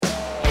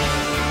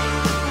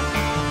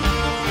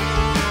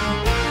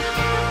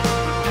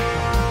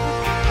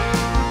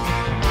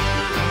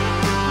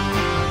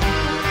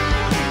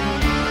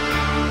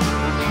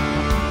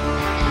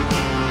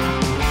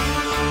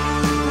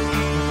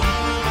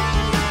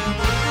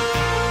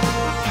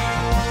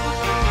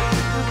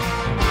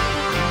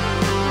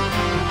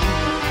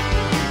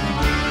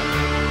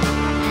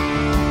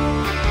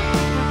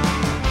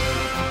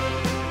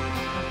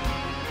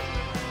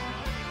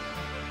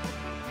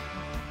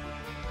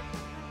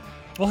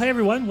Well, hey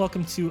everyone,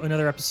 welcome to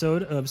another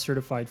episode of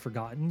Certified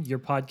Forgotten, your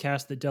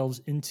podcast that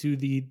delves into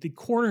the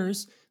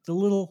corners, the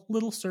little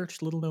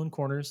known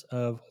corners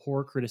of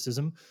horror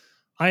criticism.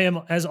 I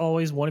am, as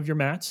always, one of your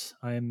Matts.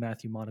 I am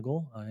Matthew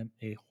Monagle. I am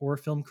a horror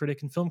film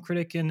critic,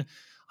 and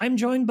I'm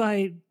joined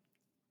by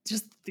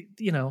just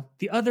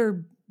the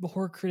other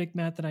horror critic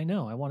Matt that I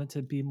know. I wanted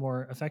to be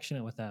more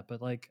affectionate with that,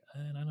 but I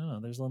don't know.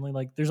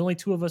 There's only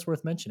two of us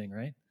worth mentioning,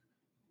 right?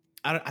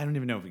 I don't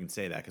even know if we can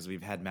say that because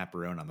we've had Matt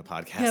Barone on the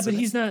podcast. Yeah, but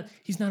he's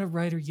not a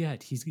writer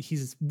yet.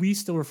 We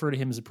still refer to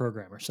him as a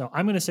programmer. So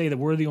I'm going to say that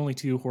we're the only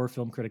two horror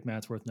film critic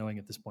Matts worth knowing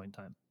at this point in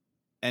time.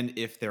 And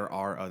if there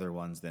are other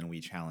ones, then we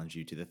challenge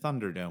you to the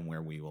Thunderdome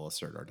where we will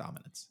assert our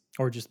dominance.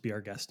 Or just be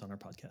our guest on our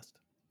podcast.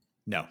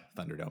 No,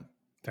 Thunderdome.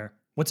 Fair.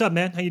 What's up,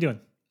 man? How you doing?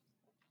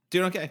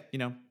 Doing okay. You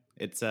know,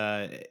 it's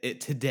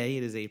today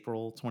it is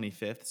April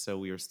 25th, so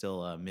we are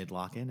still mid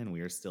lock-in and we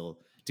are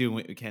still doing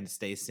what we can to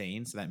stay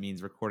sane. So that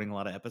means recording a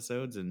lot of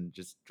episodes and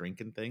just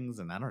drinking things.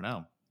 And I don't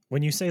know.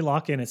 When you say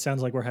lock in, it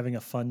sounds like we're having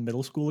a fun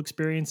middle school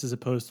experience as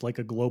opposed to like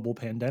a global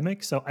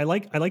pandemic. So I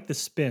like the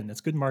spin. It's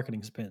good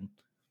marketing spin.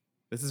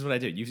 This is what I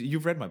do.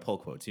 You've read my poll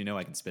quotes. You know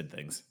I can spin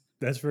things.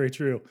 That's very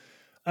true.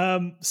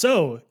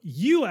 So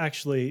you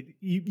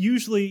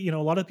usually, a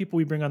lot of people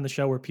we bring on the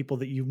show are people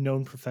that you've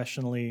known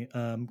professionally,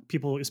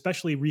 people,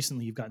 especially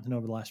recently you've gotten to know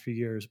over the last few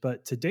years,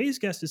 but today's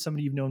guest is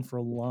somebody you've known for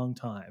a long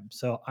time.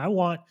 So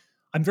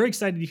I'm very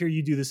excited to hear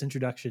you do this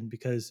introduction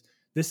because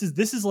this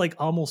is like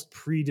almost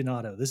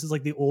pre-Donato. This is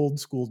like the old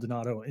school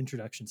Donato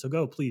introduction. So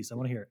go, please. I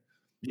want to hear it.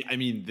 Yeah, I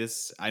mean,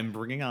 I'm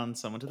bringing on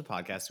someone to the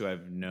podcast who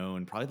I've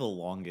known probably the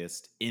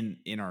longest in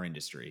our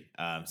industry.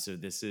 So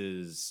this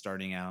is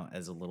starting out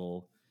as a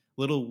little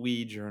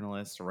wee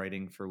journalist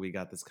writing for We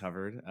Got This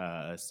Covered,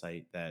 a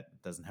site that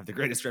doesn't have the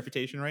greatest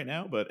reputation right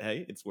now, but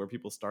hey, it's where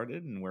people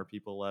started and where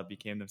people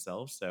became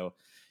themselves. So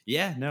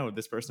yeah, no,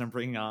 this person I'm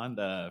bringing on,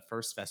 the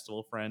first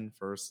festival friend,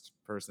 first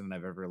person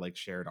I've ever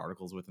shared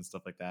articles with and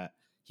stuff like that.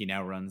 He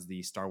now runs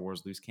the Star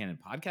Wars Loose Cannon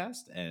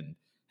podcast and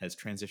has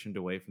transitioned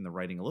away from the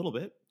writing a little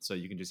bit, so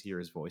you can just hear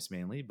his voice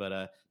mainly.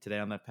 But today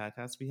on that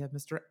podcast, we have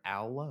Mr.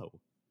 Al Lowe.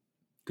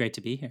 Great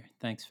to be here.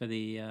 Thanks for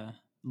the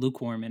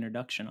lukewarm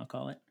introduction, I'll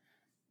call it.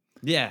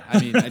 Yeah, I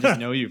mean, I just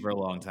know you for a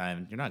long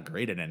time. You're not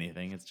great at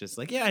anything. It's just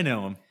yeah, I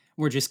know him.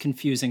 We're just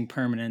confusing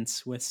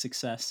permanence with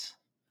success.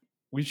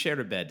 We shared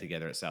a bed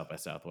together at South by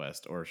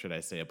Southwest, or should I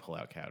say a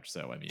pull-out couch.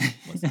 So, I mean,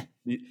 listen,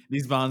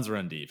 these bonds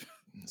run deep.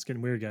 It's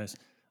getting weird, guys.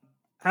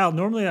 Al,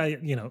 normally I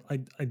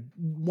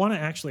want to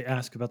actually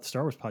ask about the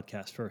Star Wars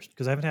podcast first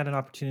because I haven't had an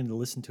opportunity to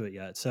listen to it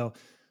yet. So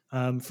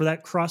for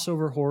that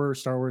crossover horror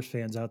Star Wars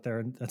fans out there,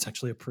 and that's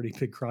actually a pretty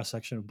big cross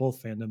section of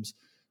both fandoms.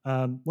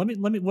 Let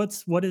me.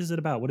 What is it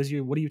about? What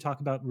do you talk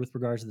about with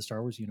regards to the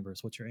Star Wars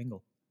universe? What's your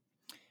angle?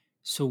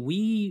 So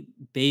we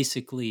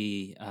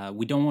basically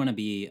we don't want to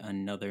be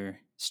another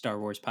Star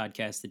Wars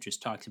podcast that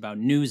just talks about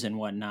news and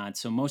whatnot.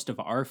 So most of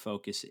our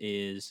focus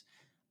is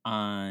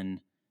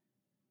on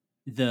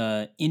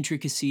the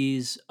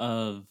intricacies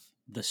of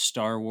the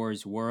Star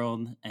Wars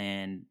world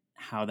and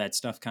how that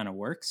stuff kind of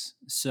works.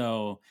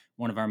 So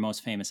one of our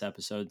most famous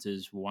episodes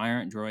is Why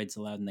Aren't Droids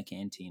Allowed in the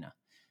Cantina?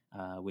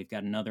 We've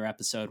got another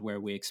episode where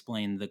we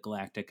explain the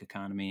galactic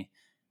economy,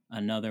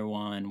 another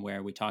one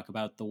where we talk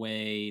about the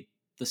way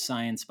the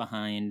science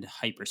behind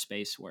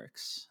hyperspace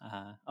works,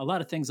 a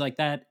lot of things like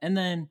that. And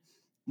then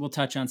we'll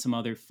touch on some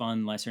other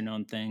fun, lesser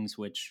known things,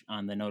 which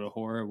on the note of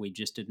horror, we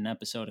just did an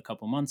episode a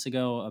couple months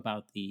ago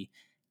about the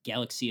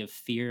Galaxy of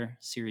Fear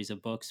series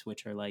of books,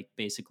 which are like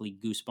basically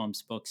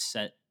Goosebumps books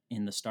set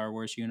in the Star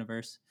Wars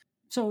universe.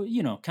 So,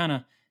 kind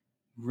of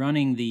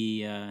running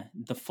the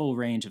full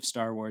range of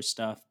Star Wars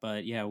stuff.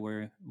 But yeah,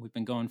 we've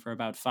been going for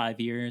about 5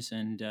 years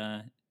and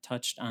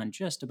touched on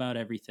just about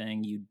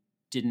everything you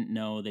didn't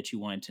know that you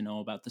wanted to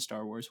know about the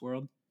Star Wars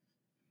world.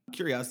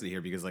 Curiosity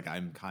here because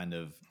I'm kind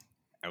of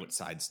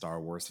outside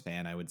Star Wars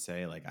fan, I would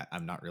say.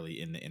 I'm not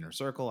really in the inner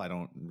circle. I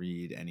don't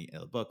read any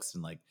books,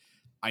 and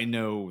I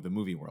know the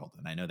movie world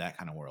and I know that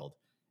kind of world.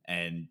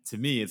 And to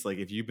me, it's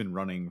if you've been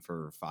running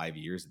for 5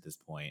 years at this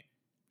point,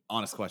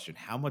 honest question,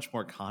 how much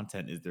more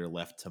content is there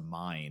left to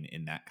mine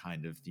in that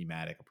kind of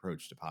thematic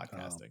approach to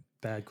podcasting?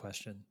 Bad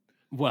question.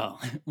 Well,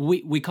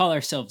 we call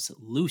ourselves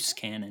Loose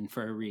Cannon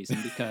for a reason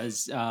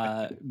because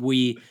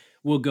we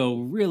will go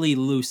really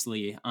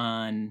loosely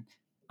on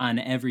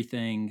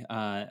everything.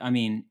 I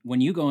mean,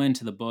 when you go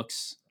into the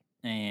books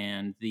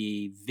and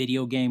the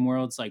video game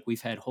worlds,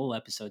 we've had whole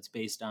episodes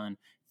based on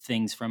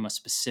things from a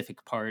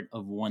specific part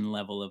of one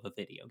level of a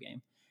video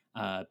game.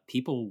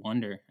 People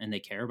wonder and they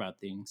care about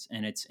things,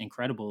 and it's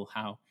incredible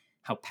how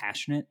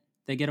passionate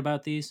they get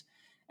about these.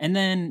 And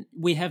then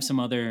we have some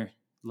other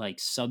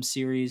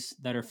sub-series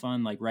that are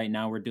fun. Right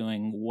now we're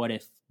doing What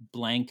If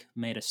Blank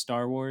Made a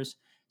Star Wars?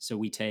 So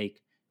we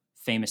take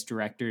famous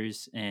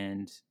directors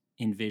and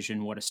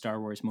envision what a Star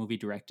Wars movie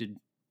directed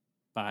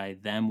by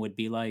them would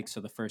be like.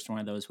 So the first one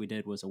of those we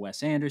did was a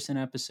Wes Anderson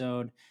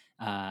episode.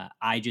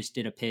 I just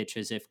did a pitch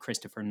as if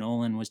Christopher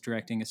Nolan was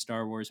directing a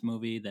Star Wars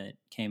movie that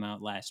came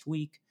out last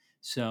week.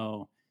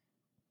 So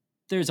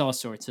there's all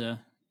sorts of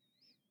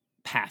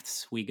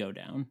paths we go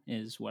down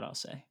is what I'll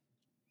say.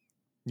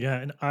 Yeah,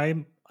 and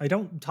I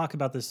don't talk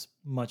about this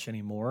much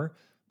anymore,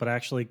 but I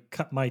actually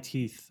cut my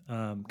teeth.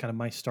 Kind of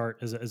my start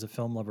as a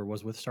film lover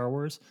was with Star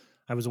Wars.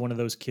 I was one of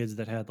those kids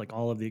that had like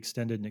all of the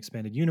extended and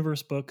expanded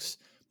universe books.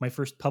 My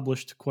first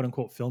published quote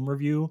unquote film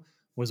review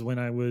was when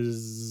I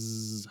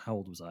was, how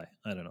old was I?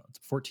 I don't know,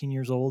 14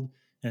 years old,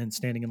 and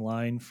standing in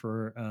line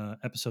for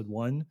episode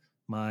one.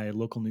 My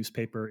local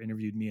newspaper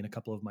interviewed me and a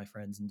couple of my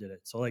friends and did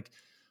it. So like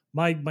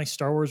my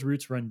Star Wars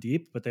roots run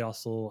deep, but they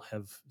also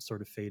have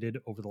sort of faded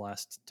over the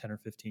last 10 or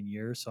 15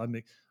 years. So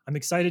I'm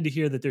excited to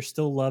hear that there's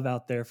still love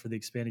out there for the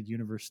expanded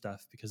universe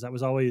stuff, because that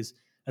was always,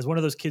 as one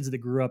of those kids that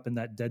grew up in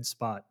that dead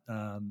spot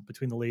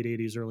between the late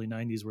 80s, early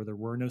 90s, where there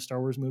were no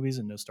Star Wars movies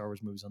and no Star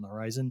Wars movies on the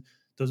horizon.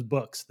 Those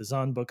books, the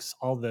Zahn books,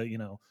 all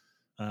the,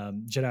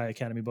 Jedi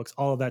Academy books,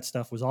 all of that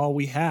stuff was all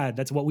we had.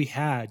 That's what we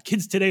had.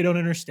 Kids today don't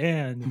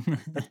understand.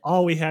 That's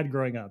all we had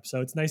growing up.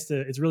 So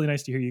it's really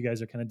nice to hear you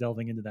guys are kind of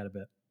delving into that a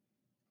bit.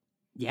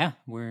 Yeah,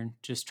 we're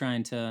just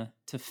trying to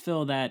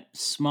fill that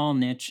small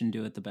niche and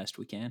do it the best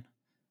we can.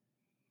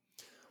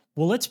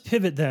 Well, let's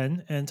pivot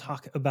then and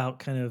talk about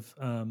kind of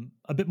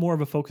a bit more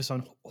of a focus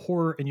on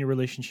horror and your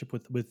relationship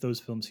with those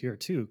films here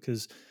too.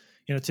 Because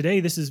today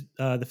this is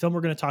the film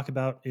we're going to talk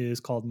about is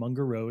called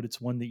Munger Road. It's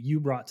one that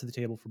you brought to the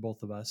table for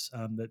both of us,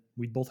 that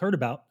we'd both heard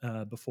about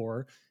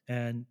before,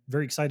 and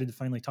very excited to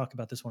finally talk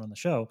about this one on the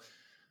show.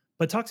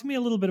 But talk to me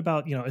a little bit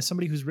about, as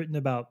somebody who's written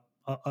about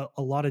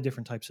a lot of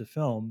different types of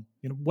film,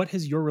 what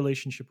has your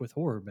relationship with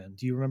horror been?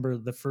 Do you remember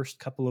the first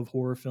couple of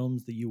horror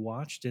films that you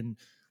watched and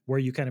where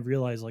you kind of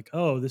realized like,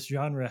 oh, this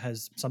genre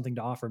has something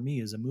to offer me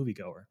as a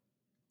moviegoer?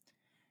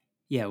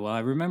 Yeah, well, I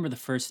remember the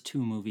first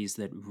two movies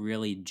that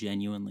really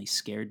genuinely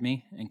scared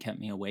me and kept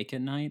me awake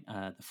at night.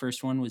 The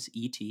first one was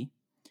E.T.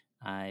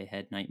 I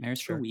had nightmares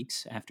for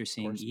weeks after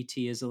seeing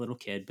E.T. as a little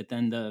kid. But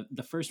then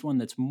the first one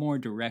that's more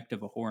direct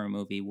of a horror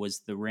movie was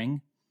The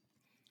Ring.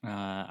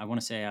 I want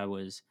to say I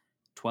was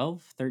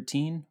 12,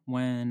 13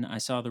 when I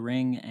saw The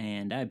Ring,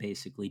 and I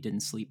basically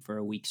didn't sleep for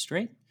a week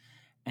straight.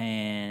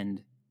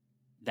 And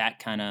that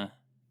kind of,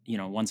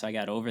 once I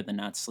got over the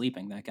not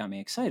sleeping, that got me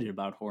excited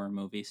about horror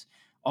movies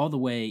all the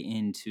way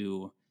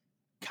into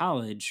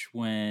college,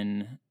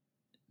 when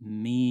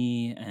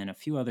me and a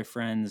few other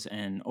friends,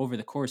 and over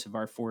the course of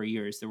our 4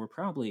 years, there were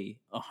probably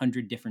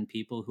 100 different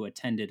people who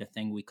attended a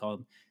thing we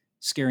called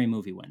Scary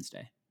Movie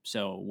Wednesday.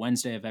 So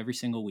Wednesday of every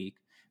single week,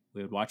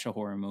 we would watch a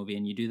horror movie,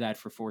 and you do that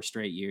for 4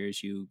 straight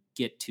years. You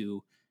get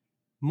to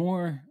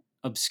more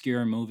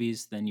obscure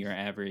movies than your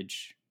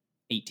average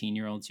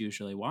 18-year-olds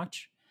usually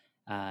watch.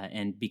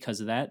 And because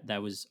of that,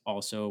 that was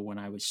also when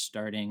I was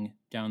starting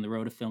down the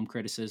road of film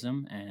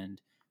criticism. And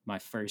my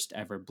first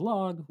ever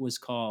blog was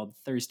called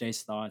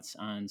Thursday's Thoughts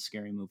on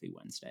Scary Movie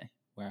Wednesday,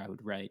 where I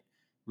would write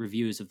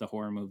reviews of the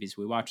horror movies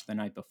we watched the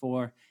night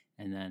before.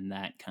 And then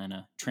that kind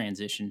of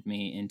transitioned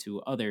me into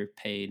other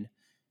paid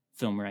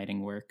film writing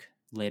work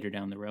later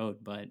down the road.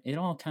 But it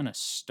all kind of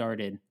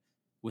started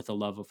with a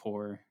love of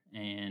horror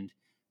and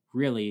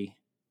really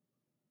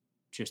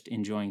just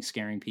enjoying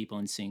scaring people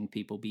and seeing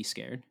people be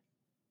scared.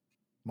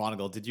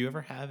 Monagle, did you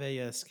ever have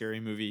a scary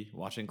movie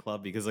watching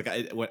club? Because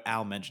what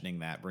Al mentioning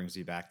that brings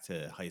me back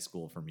to high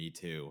school for me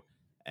too.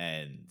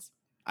 And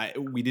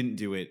we didn't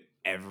do it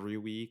every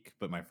week,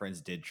 but my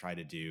friends did try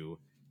to do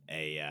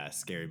a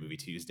scary movie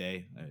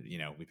Tuesday.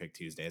 We picked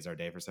Tuesday as our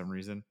day for some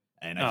reason.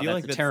 And I feel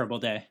that's a terrible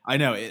day. I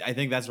know. I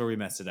think that's where we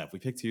messed it up. We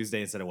picked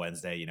Tuesday instead of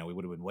Wednesday. We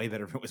would have been way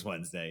better if it was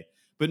Wednesday.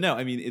 But no,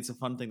 I mean, it's a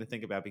fun thing to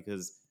think about,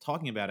 because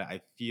talking about it, I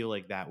feel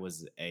like that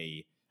was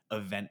a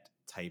event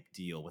type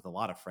deal with a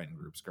lot of friend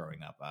groups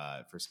growing up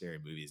for scary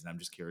movies. And I'm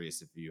just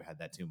curious if you had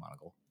that too,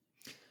 Monagle.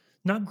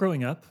 Not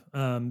growing up,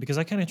 because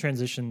I kind of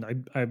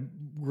transitioned. I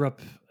grew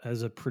up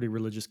as a pretty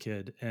religious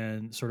kid,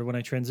 and sort of when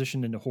I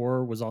transitioned into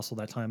horror was also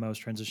that time I was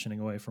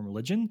transitioning away from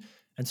religion.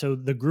 And so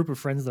the group of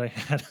friends that I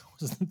had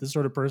was the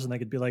sort of person that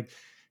could be like,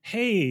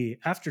 hey,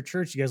 after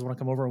church, you guys want to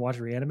come over and watch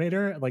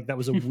Reanimator? Like that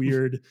was a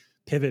weird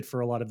pivot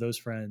for a lot of those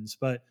friends.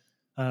 But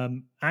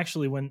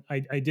actually, when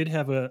I did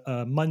have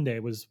a Monday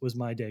was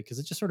my day, because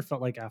it just sort of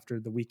felt like after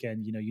the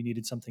weekend, you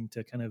needed something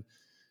to kind of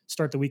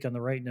start the week on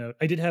the right note.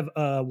 I did have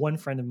one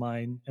friend of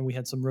mine, and we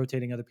had some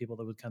rotating other people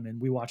that would come in.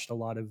 We watched a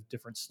lot of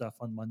different stuff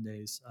on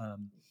Mondays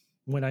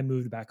when I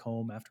moved back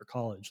home after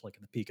college, like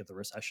at the peak of the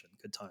recession.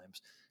 Good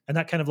times. And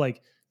that kind of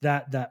like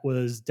that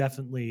was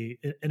definitely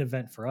an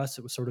event for us.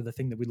 It was sort of the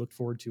thing that we looked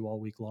forward to all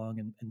week long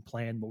and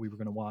planned what we were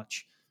going to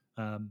watch.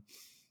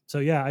 So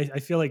yeah, I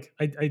feel like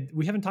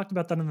we haven't talked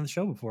about that on the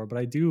show before, but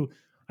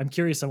I'm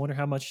curious. I wonder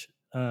how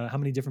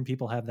many different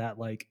people have that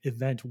like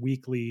event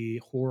weekly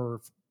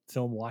horror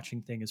film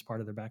watching thing as part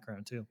of their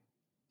background too.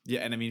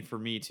 Yeah, and I mean, for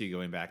me too,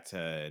 going back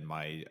to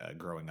my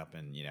growing up,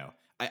 and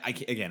I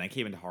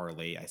came into horror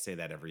late. I say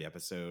that every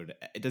episode.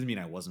 It doesn't mean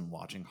I wasn't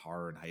watching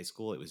horror in high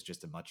school. It was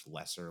just a much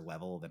lesser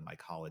level than my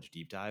college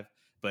deep dive.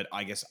 But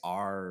I guess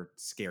our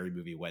Scary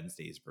Movie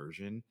Wednesdays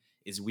version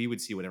is we would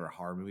see whatever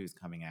horror movie was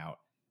coming out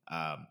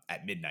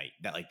at midnight.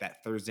 That like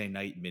that Thursday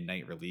night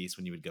midnight release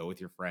when you would go with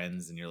your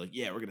friends and you're like,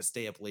 yeah, we're gonna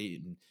stay up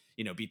late and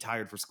be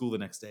tired for school the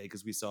next day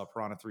because we saw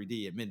Piranha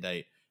 3D at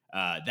midnight.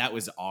 That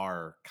was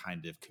our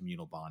kind of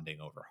communal bonding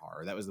over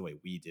horror. That was the way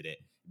we did it.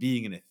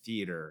 Being in a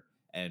theater,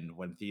 and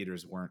when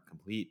theaters weren't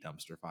complete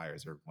dumpster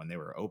fires, or when they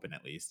were open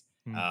at least,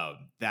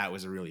 that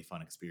was a really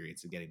fun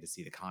experience of getting to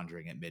see The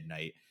Conjuring at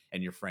midnight,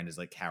 and your friend is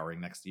like cowering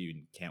next to you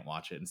and can't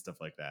watch it and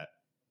stuff like that.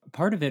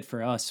 Part of it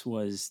for us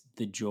was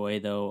the joy,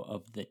 though,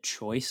 of the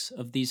choice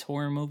of these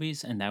horror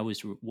movies. And that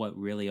was what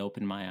really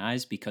opened my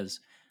eyes, because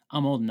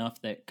I'm old enough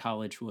that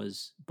college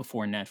was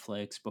before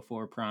Netflix,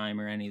 before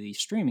Prime, or any of these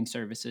streaming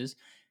services.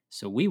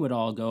 So we would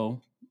all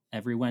go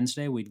every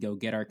Wednesday, we'd go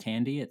get our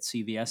candy at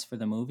CVS for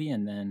the movie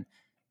and then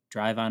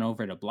drive on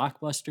over to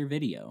Blockbuster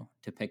Video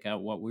to pick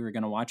out what we were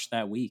going to watch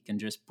that week and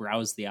just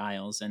browse the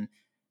aisles. And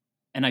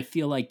I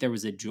feel like there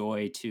was a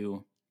joy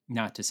to,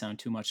 not to sound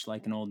too much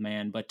like an old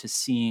man, but to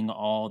seeing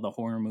all the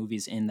horror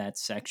movies in that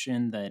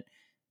section that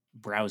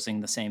browsing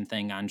the same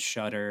thing on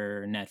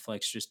Shudder or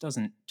Netflix just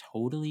doesn't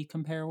totally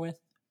compare with.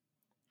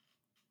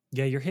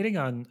 Yeah, you're hitting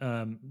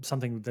on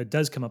something that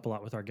does come up a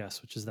lot with our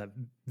guests, which is that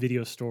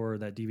video store,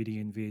 that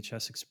DVD and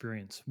VHS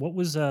experience. What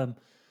was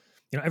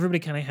everybody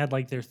kind of had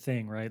like their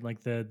thing, right?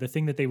 Like the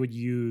thing that they would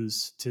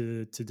use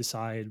to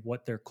decide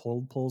what their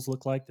cold pulls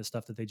look like, the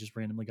stuff that they just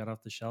randomly got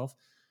off the shelf.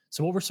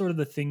 So what were sort of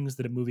the things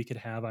that a movie could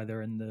have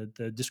either in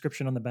the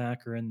description on the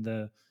back or in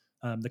the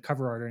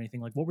cover art or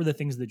anything? Like what were the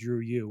things that drew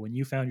you when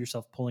you found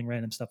yourself pulling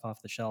random stuff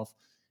off the shelf?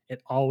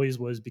 It always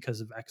was because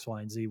of X,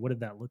 Y, and Z. What did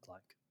that look like?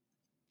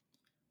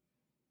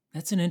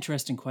 That's an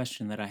interesting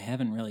question that I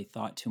haven't really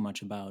thought too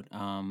much about.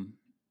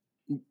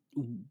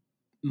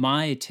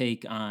 My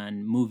take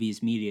on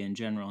movies, media in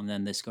general, and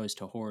then this goes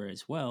to horror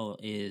as well,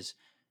 is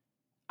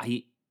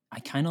I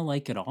kind of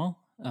like it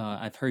all.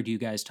 I've heard you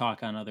guys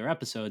talk on other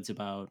episodes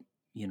about,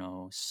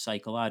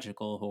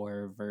 psychological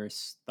horror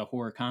versus the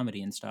horror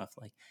comedy and stuff.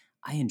 Like,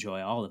 I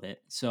enjoy all of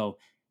it. So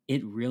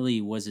it really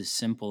was as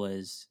simple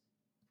as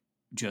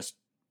just,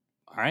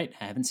 all right,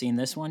 haven't seen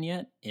this one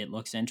yet. It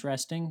looks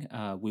interesting.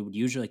 We would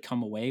usually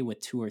come away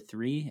with 2 or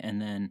 3 and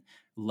then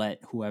let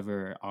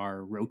whoever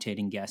our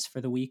rotating guests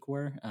for the week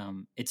were.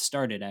 It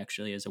started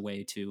actually as a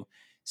way to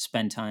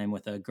spend time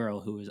with a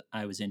girl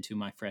I was into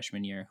my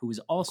freshman year, who was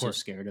also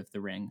scared of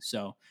The Ring.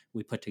 So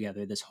we put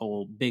together this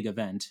whole big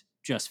event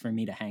just for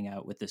me to hang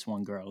out with this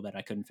one girl that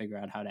I couldn't figure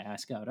out how to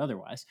ask out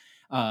otherwise.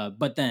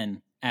 But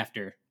then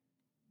after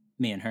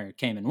me and her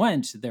came and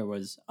went, there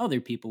was other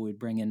people we'd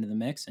bring into the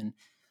mix, and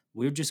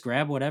we would just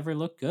grab whatever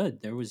looked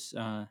good. There was,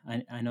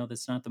 I know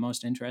that's not the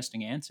most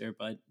interesting answer,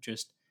 but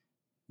just,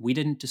 we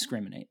didn't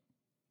discriminate.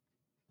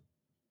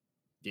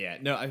 Yeah,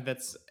 no,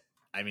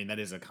 that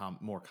is a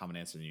more common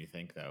answer than you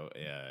think, though.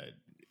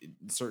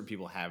 Certain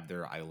people have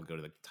I will go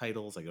to the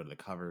titles, I go to the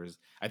covers.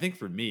 I think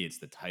for me, it's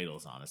the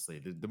titles, honestly.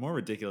 The more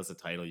ridiculous a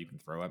title you can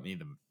throw at me,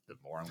 the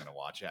more I'm going to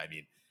watch it. I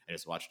mean, I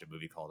just watched a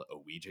movie called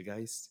Ouija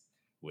Geist,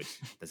 which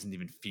doesn't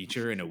even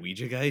feature an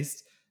Ouija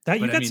Geist.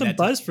 You got some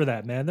buzz for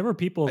that, man. There were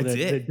people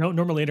that don't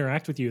normally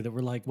interact with you that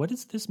were like, what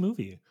is this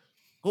movie?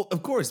 Well,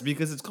 of course,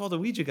 because it's called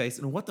Ouija Geist.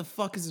 And what the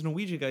fuck is an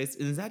Ouija Geist?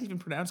 And is that even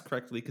pronounced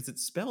correctly? Because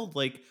it's spelled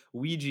like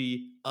Ouija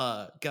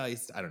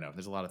Geist. I don't know.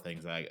 There's a lot of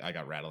things I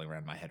got rattling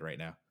around my head right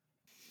now.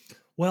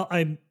 Well,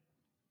 I'm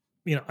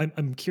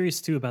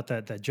curious too about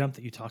that jump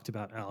that you talked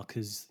about, Al,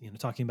 because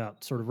talking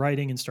about sort of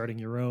writing and starting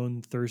your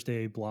own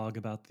Thursday blog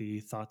about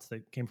the thoughts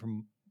that came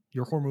from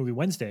your horror movie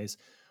Wednesdays.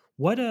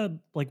 What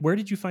where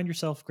did you find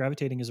yourself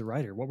gravitating as a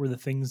writer? What were the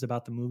things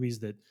about the movies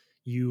that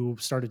you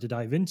started to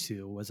dive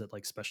into? Was it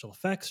like special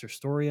effects or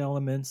story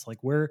elements? Like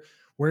where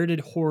did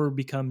horror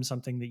become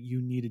something that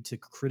you needed to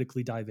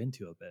critically dive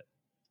into a bit?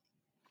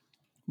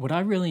 What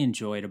I really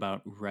enjoyed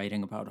about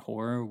writing about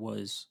horror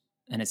was,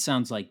 and it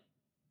sounds like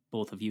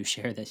both of you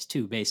share this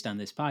too, based on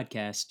this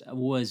podcast,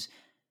 was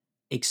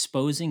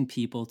exposing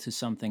people to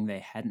something they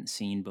hadn't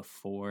seen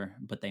before,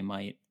 but they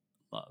might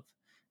love.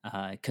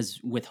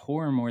 Because with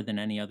horror more than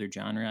any other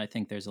genre, I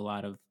think there's a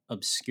lot of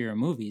obscure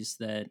movies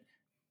that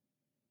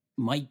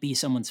might be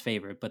someone's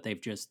favorite, but they've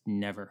just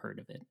never heard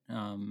of it.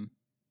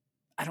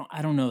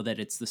 I don't know that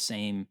it's the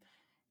same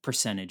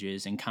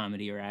percentages in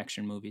comedy or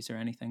action movies or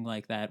anything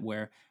like that,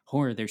 where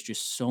horror, there's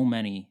just so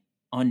many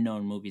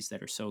unknown movies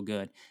that are so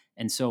good.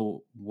 And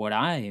so what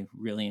I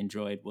really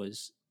enjoyed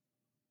was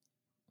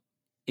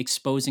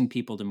exposing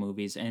people to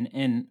movies.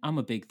 And I'm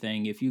a big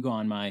thing. If you go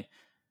on my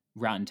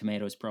Rotten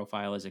Tomatoes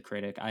profile as a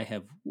critic, I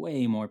have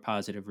way more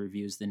positive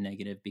reviews than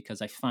negative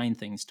because I find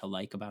things to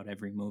like about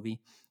every movie.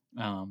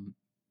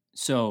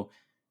 So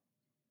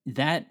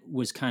that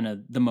was kind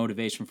of the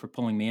motivation for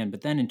pulling me in.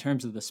 But then in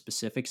terms of the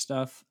specific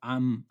stuff,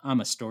 I'm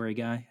a story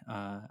guy.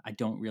 I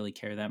don't really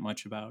care that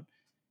much about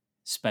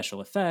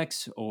special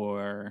effects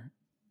or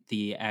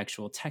the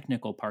actual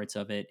technical parts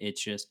of it.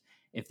 It's just,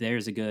 if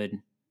there's a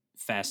good,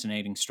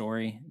 fascinating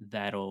story,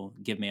 that'll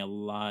give me a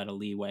lot of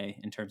leeway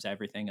in terms of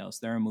everything else.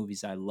 There are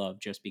movies I love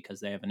just because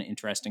they have an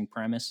interesting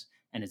premise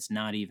and it's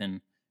not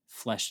even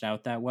fleshed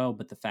out that well,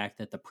 but the fact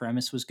that the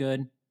premise was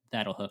good,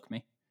 that'll hook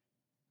me.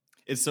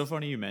 It's so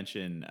funny you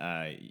mention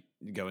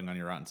going on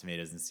your Rotten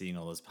Tomatoes and seeing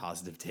all those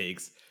positive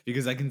takes,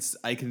 because I can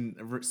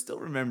still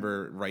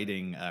remember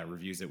writing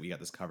reviews that we got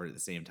this covered at the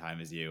same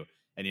time as you,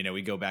 and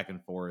we go back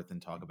and forth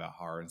and talk about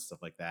horror and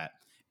stuff like that.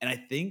 And I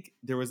think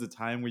there was a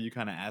time where you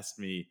kind of asked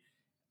me,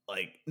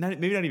 like,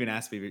 maybe not even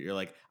asked me, but you're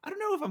like, I don't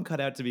know if I'm cut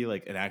out to be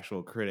like an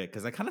actual critic,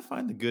 because I kind of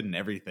find the good in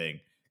everything.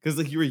 Because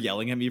like you were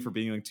yelling at me for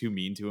being like too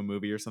mean to a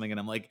movie or something, and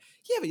I'm like,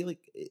 yeah, but like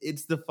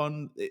it's the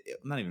fun.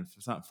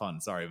 It's not fun.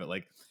 Sorry, but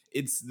like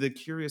it's the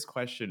curious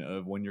question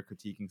of when you're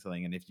critiquing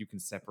something, and if you can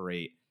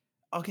separate,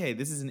 okay,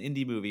 this is an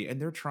indie movie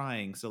and they're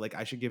trying, so like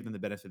I should give them the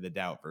benefit of the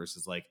doubt,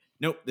 versus like,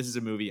 nope, this is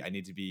a movie. I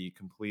need to be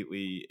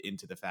completely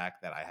into the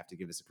fact that I have to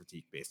give this a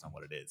critique based on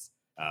what it is.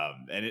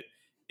 And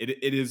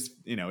it is,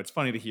 it's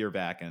funny to hear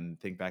back and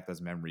think back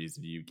those memories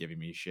of you giving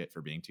me shit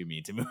for being too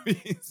mean to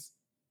movies.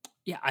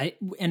 Yeah,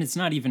 and it's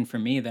not even for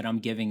me that I'm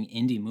giving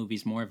indie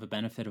movies more of a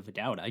benefit of a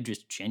doubt. I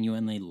just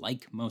genuinely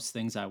like most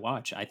things I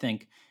watch. I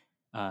think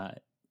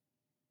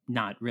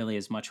not really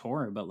as much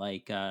horror, but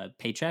like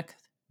Paycheck,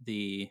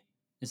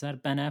 is that a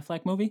Ben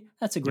Affleck movie?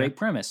 That's a great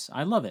premise.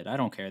 I love it. I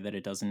don't care that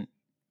it doesn't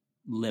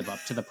live up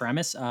to the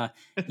premise.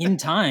 In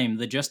Time,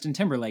 the Justin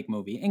Timberlake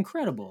movie,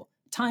 incredible.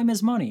 Time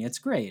is money. It's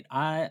great.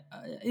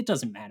 It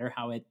doesn't matter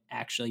how it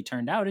actually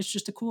turned out. It's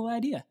just a cool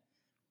idea.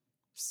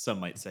 Some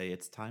might say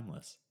it's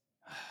timeless.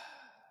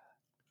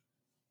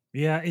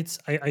 Yeah,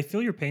 I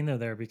feel your pain though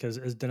there, because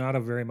as Donato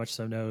very much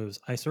so knows,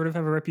 I sort of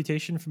have a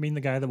reputation for being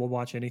the guy that will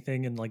watch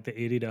anything in like the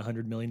 $80 to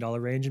 $100 million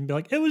range and be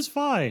like, it was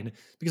fine,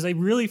 because I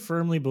really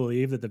firmly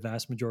believe that the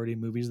vast majority of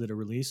movies that are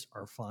released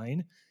are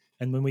fine.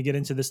 And when we get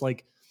into this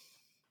like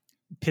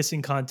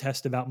pissing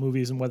contest about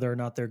movies and whether or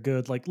not they're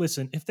good, like,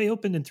 listen, if they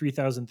opened in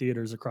 3,000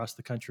 theaters across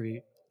the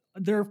country,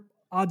 their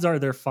odds are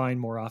they're fine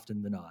more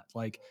often than not.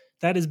 Like,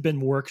 that has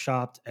been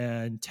workshopped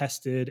and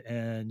tested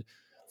and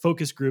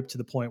focus group to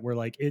the point where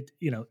like it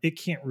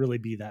can't really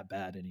be that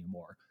bad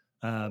anymore.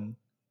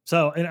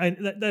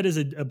 That is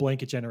a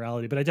blanket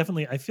generality, but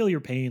I feel your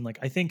pain. Like,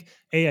 I think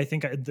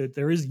that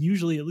there is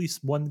usually at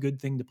least one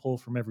good thing to pull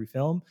from every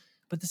film,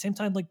 but at the same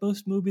time, like,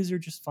 most movies are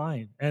just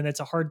fine. And it's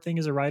a hard thing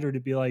as a writer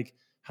to be like,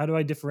 how do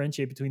I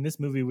differentiate between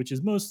this movie, which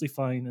is mostly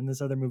fine, and this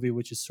other movie,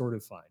 which is sort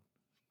of fine?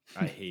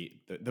 I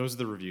hate those are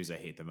the reviews I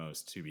hate the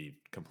most, to be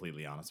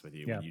completely honest with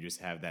you. Yeah. When you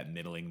just have that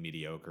middling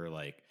mediocre,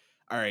 like,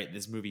 all right,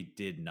 this movie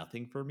did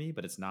nothing for me,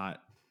 but it's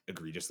not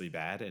egregiously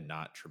bad and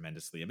not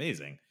tremendously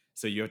amazing.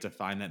 So you have to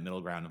find that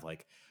middle ground of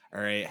like, all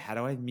right, how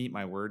do I meet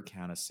my word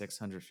count of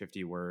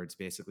 650 words,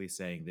 basically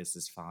saying this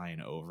is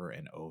fine over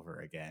and over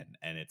again?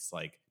 And it's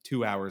like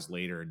 2 hours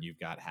later and you've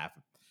got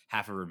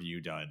half a review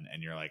done,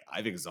 and you're like,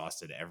 I've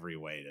exhausted every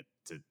way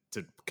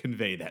to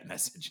convey that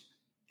message.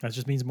 That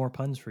just means more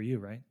puns for you,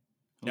 right?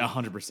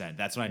 100%.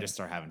 That's when I just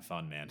start having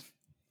fun, man.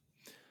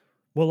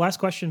 Well, last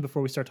question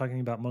before we start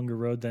talking about Munger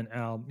Road, then,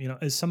 Al,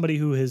 as somebody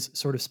who has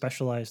sort of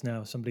specialized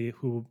now, somebody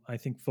who I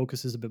think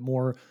focuses a bit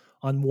more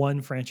on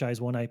one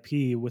franchise, one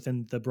IP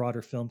within the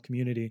broader film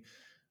community,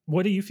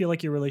 what do you feel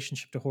like your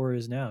relationship to horror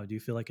is now? Do you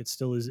feel like it's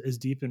still as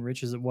deep and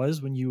rich as it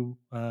was when you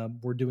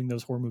were doing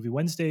those Horror Movie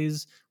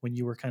Wednesdays, when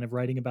you were kind of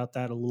writing about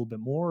that a little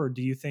bit more? Or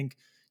do you think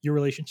your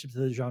relationship to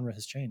the genre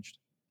has changed?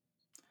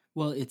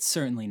 Well, it's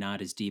certainly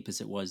not as deep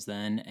as it was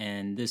then,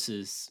 and this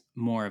is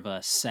more of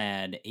a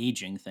sad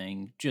aging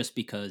thing, just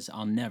because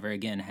I'll never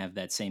again have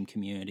that same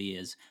community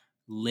as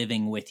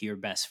living with your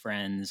best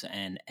friends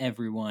and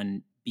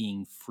everyone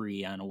being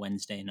free on a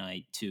Wednesday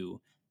night to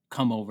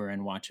come over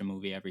and watch a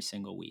movie every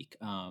single week.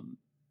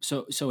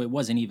 So it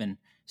wasn't even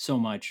so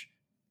much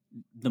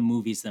the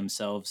movies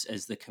themselves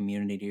as the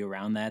community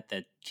around that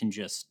can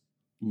just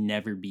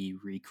never be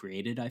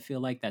recreated. I feel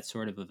like that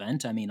sort of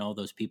event. I mean, all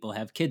those people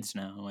have kids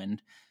now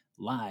and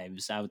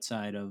lives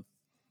outside of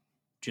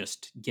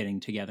just getting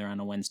together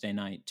on a Wednesday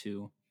night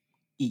to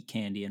eat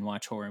candy and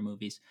watch horror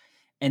movies.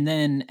 And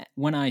then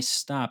when I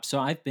stopped, so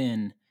I've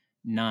been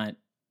not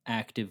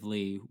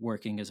actively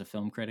working as a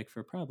film critic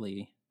for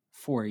probably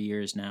 4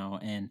 years now.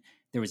 And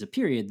there was a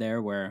period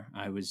there where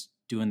I was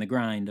doing the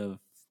grind of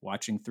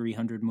watching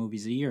 300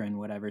 movies a year and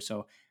whatever.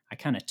 So I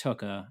kind of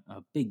took a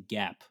big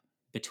gap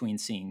between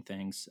seeing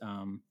things.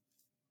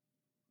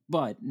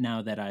 But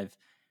now that I've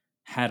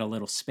had a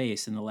little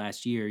space in the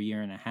last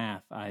year and a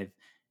half, I've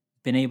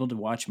been able to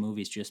watch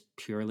movies just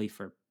purely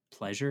for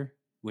pleasure,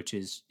 which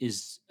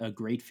is a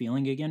great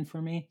feeling again for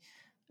me.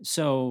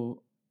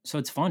 So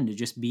it's fun to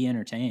just be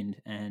entertained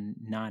and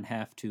not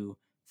have to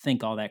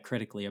think all that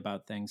critically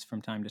about things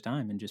from time to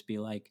time, and just be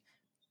like,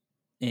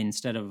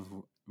 instead of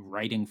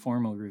writing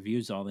formal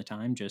reviews all the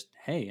time, just,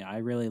 hey, I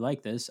really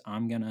like this.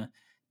 I'm going to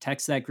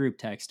text that group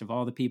text of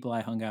all the people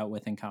I hung out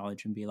with in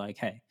college and be like,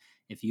 hey,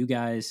 if you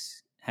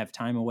guys have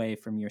time away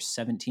from your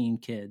 17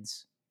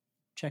 kids,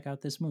 check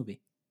out this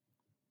movie.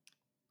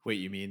 Wait,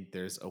 you mean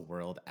there's a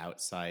world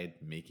outside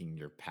making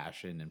your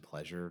passion and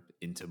pleasure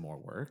into more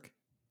work?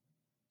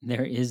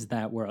 There is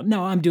that world.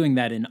 No, I'm doing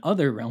that in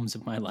other realms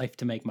of my life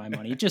to make my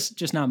money,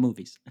 just not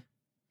movies.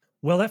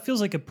 Well, that feels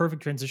like a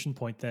perfect transition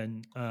point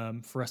then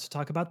for us to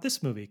talk about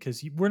this movie,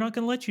 because we're not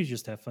going to let you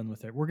just have fun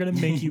with it. We're going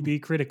to make you be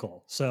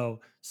critical.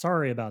 So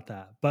sorry about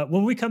that. But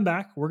when we come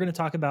back, we're going to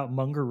talk about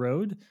Munger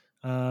Road.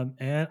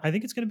 And I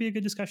think it's going to be a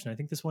good discussion. I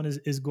think this one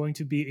is going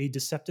to be a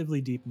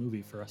deceptively deep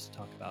movie for us to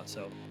talk about.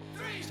 So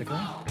stick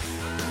around.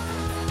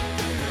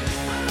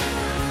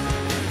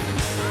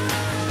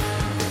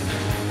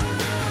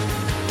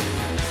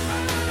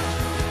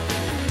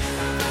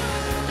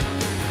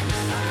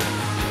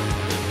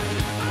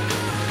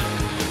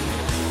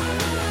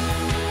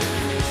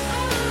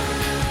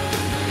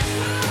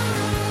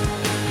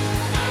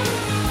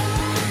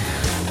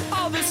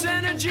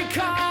 Energy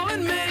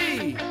calling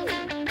me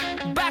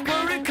back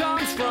where it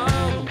comes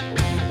from.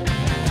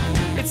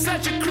 It's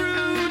such a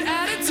crude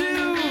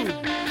attitude.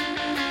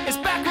 It's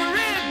back where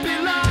it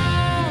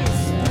belongs.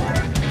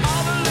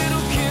 All the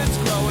little kids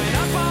growing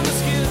up on the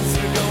skids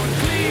are going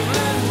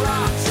Cleveland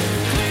rocks,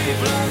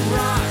 Cleveland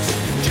rocks.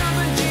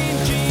 Jumping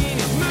Gene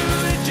is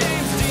moving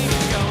James Dean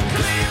is going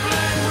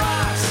Cleveland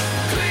rocks,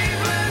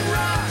 Cleveland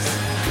rocks,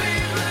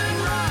 Cleveland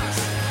rocks,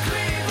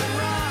 Cleveland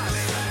rocks,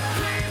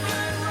 Cleveland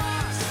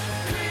rocks.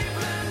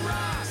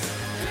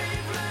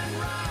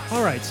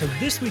 All right, so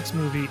this week's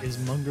movie is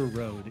Munger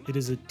Road. It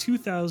is a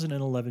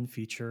 2011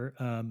 feature,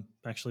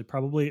 actually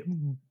probably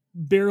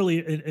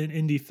barely an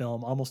indie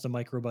film, almost a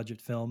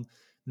micro-budget film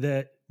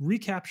that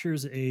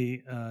recaptures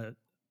an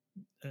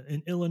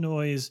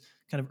Illinois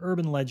kind of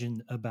urban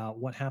legend about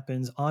what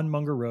happens on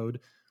Munger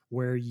Road,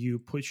 where you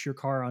push your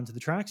car onto the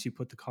tracks, you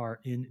put the car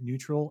in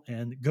neutral,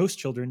 and ghost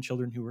children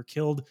who were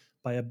killed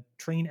by a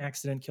train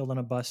accident, killed on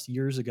a bus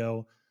years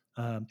ago,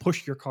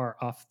 push your car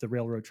off the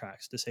railroad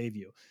tracks to save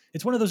you.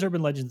 It's one of those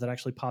urban legends that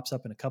actually pops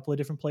up in a couple of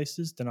different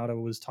places. Donato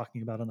was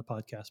talking about on the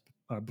podcast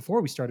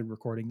before we started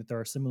recording that there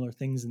are similar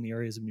things in the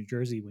areas of New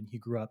Jersey when he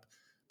grew up.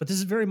 But this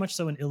is very much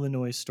so an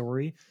Illinois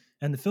story.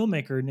 And the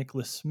filmmaker,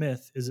 Nicholas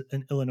Smith, is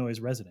an Illinois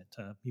resident.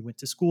 He went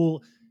to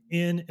school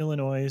in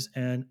Illinois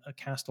and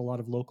cast a lot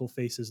of local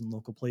faces and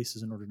local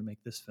places in order to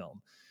make this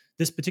film.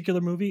 This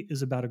particular movie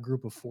is about a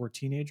group of 4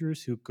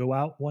 teenagers who go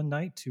out one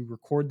night to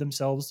record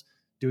themselves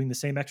doing the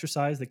same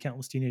exercise that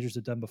countless teenagers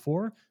have done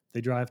before.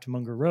 They drive to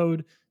Munger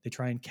Road. They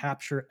try and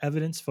capture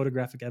evidence,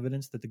 photographic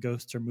evidence, that the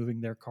ghosts are moving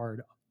their car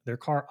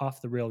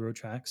off the railroad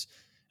tracks.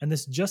 And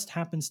this just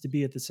happens to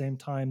be at the same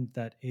time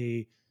that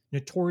a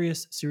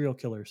notorious serial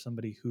killer,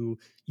 somebody who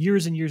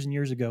years and years and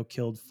years ago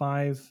killed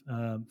five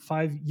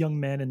young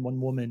men and 1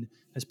 woman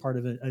as part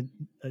of an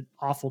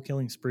awful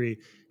killing spree,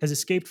 has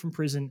escaped from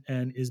prison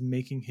and is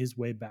making his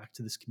way back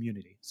to this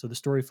community. So the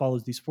story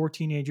follows these 4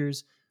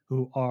 teenagers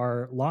who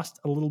are lost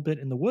a little bit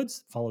in the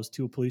woods, follows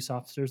 2 police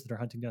officers that are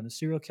hunting down the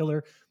serial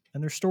killer,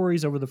 and their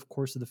stories over the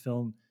course of the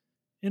film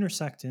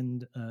intersect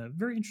in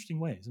very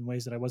interesting ways, in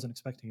ways that I wasn't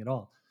expecting at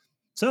all.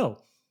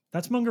 So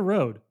that's Munger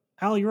Road.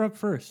 Al, you're up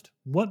first.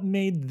 What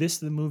made this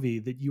the movie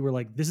that you were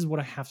like, this is what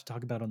I have to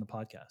talk about on the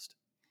podcast?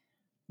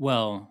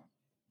 Well,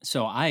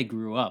 so I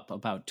grew up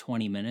about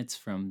 20 minutes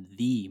from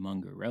the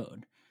Munger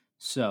Road.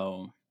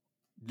 So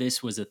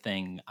this was a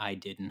thing I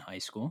did in high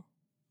school.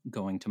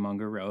 Going to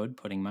Munger Road,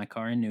 putting my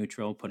car in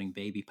neutral, putting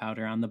baby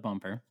powder on the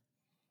bumper,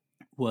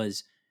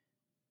 was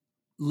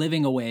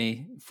living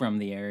away from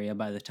the area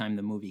by the time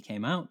the movie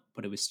came out,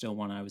 but it was still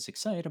one I was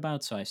excited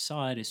about, so I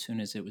saw it as soon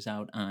as it was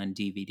out on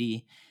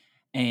DVD.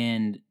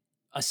 And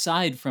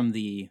aside from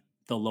the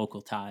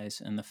local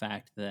ties and the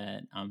fact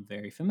that I'm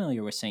very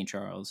familiar with St.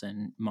 Charles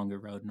and Munger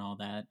Road and all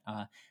that,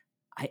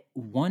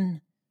 one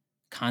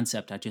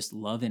concept I just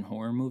love in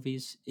horror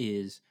movies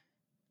is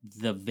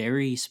the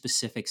very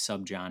specific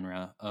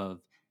subgenre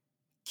of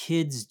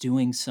kids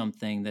doing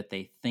something that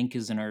they think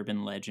is an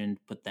urban legend,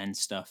 but then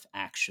stuff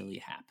actually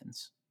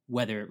happens,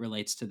 whether it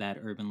relates to that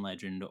urban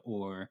legend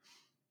or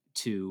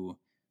to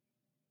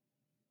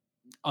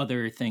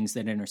other things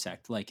that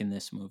intersect, like in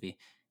this movie.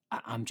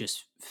 I'm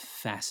just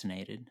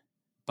fascinated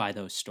by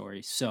those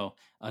stories. So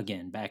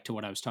again, back to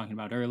what I was talking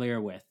about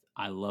earlier with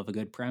I love a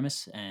good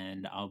premise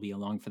and I'll be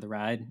along for the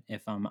ride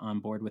if I'm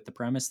on board with the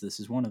premise. This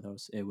is one of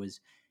those. It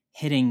was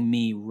hitting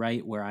me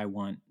right where I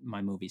want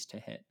my movies to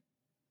hit.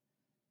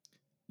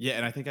 Yeah,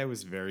 and I think I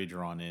was very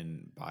drawn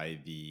in by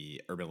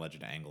the urban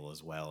legend angle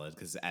as well,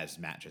 because as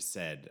Matt just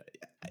said,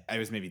 I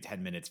was maybe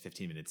 10 minutes,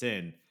 15 minutes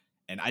in,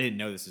 and I didn't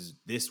know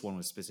this one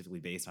was specifically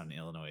based on an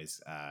Illinois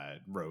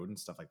road and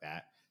stuff like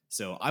that.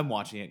 So I'm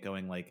watching it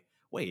going like,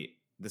 wait,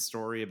 the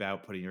story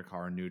about putting your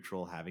car in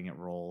neutral, having it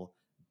roll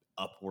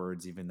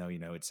upwards, even though,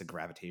 it's a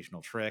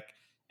gravitational trick.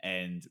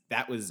 And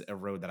that was a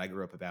road that I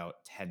grew up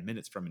about 10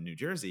 minutes from in New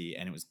Jersey,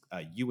 and it was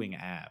Ewing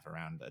Ave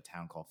around a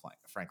town called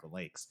Franklin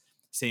Lakes.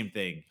 Same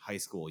thing, high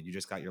school. You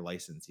just got your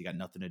license. You got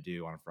nothing to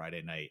do on a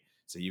Friday night.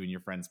 So you and your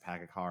friends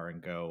pack a car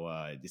and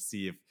go to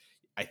see if,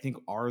 I think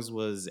ours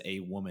was a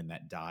woman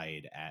that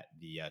died at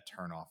the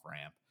turnoff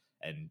ramp,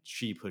 and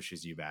she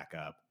pushes you back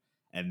up.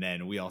 And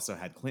then we also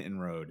had Clinton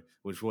Road,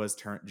 which was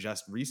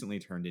just recently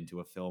turned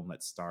into a film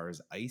that stars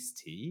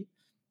Ice-T.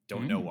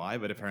 Don't know why,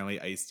 but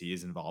apparently Ice-T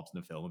is involved in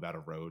a film about a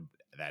road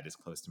that is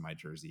close to my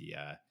Jersey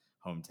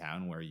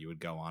hometown where you would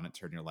go on and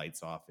turn your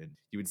lights off and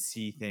you would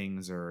see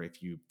things, or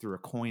if you threw a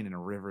coin in a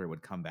river, it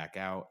would come back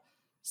out.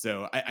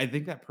 So I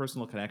think that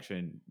personal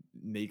connection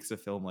makes a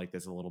film like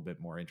this a little bit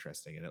more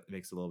interesting, and it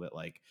makes it a little bit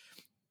like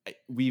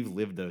we've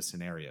lived those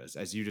scenarios,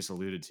 as you just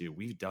alluded to.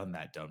 We've done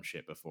that dumb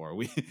shit before.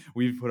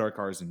 We've put our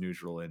cars in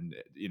neutral and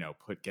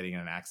put getting in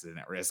an accident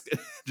at risk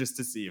just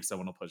to see if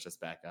someone will push us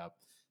back up.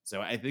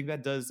 So I think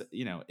that does,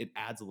 it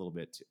adds a little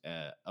bit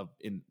of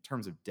in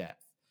terms of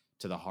depth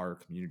to the horror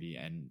community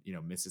and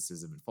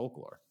mysticism and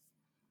folklore.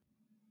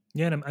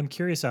 Yeah, and I'm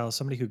curious, Al, as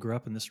somebody who grew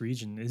up in this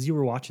region, as you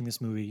were watching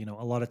this movie, a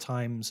lot of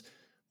times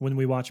when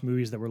we watch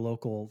movies that were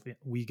local,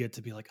 we get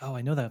to be like, oh,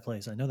 I know that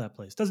place. I know that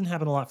place. Doesn't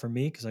happen a lot for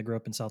me because I grew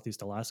up in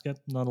Southeast Alaska.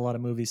 Not a lot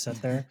of movies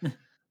set there.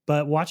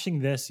 But watching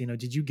this,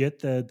 did you get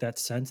that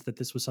sense that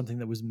this was something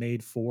that was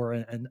made for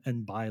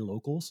and by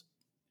locals?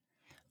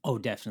 Oh,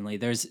 definitely.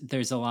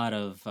 There's a lot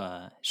of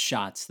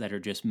shots that are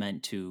just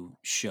meant to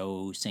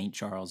show St.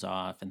 Charles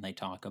off, and they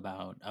talk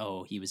about,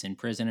 oh, he was in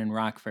prison in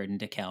Rockford and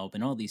DeKalb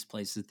and all these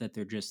places that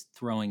they're just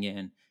throwing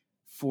in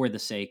for the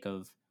sake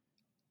of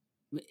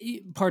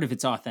part of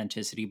its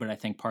authenticity, but I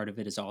think part of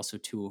it is also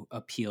to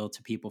appeal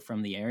to people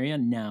from the area.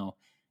 Now,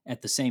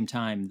 at the same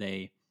time,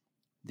 they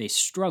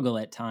struggle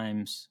at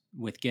times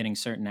with getting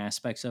certain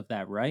aspects of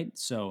that right.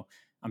 So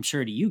I'm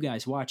sure to you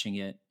guys watching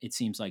it, it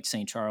seems like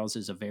St. Charles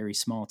is a very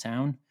small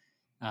town.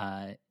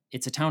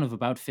 It's a town of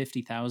about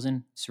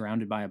 50,000,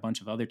 surrounded by a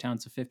bunch of other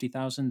towns of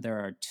 50,000. There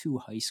are 2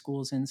 high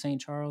schools in St.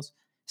 Charles.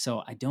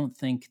 So I don't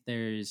think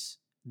there's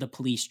the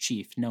police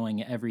chief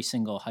knowing every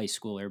single high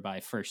schooler by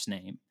first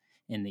name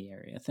in the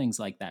area, things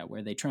like that,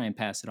 where they try and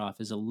pass it off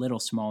as a little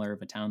smaller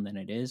of a town than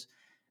it is.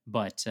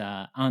 But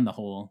on the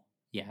whole,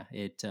 yeah,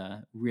 it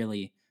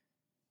really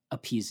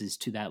appeases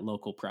to that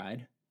local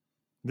pride.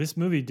 This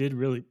movie did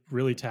really,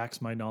 really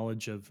tax my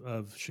knowledge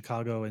of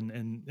Chicago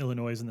and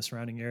Illinois and the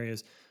surrounding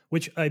areas,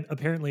 which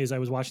apparently, as I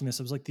was watching this,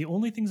 I was like, the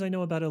only things I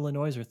know about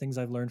Illinois are things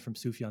I've learned from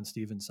Sufjan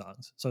Stevens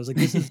songs. So I was like,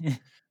 this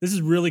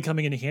is really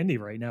coming in handy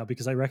right now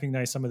because I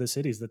recognize some of the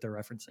cities that they're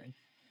referencing.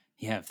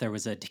 Yeah, if there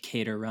was a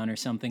Decatur run or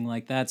something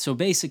like that. So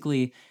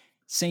basically,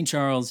 St.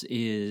 Charles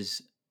is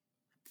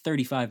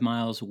 35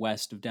 miles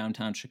west of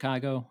downtown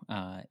Chicago.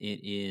 It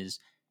is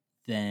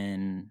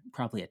then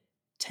probably a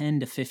 10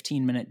 to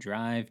 15 minute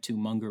drive to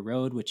Munger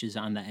Road, which is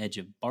on the edge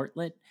of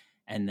Bartlett.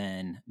 And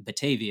then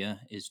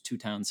Batavia is 2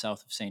 towns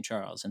south of St.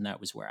 Charles, and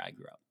that was where I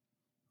grew up.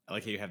 I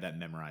like how you have that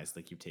memorized,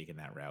 like you've taken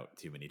that route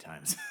too many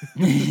times.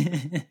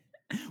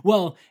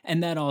 Well,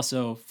 and that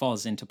also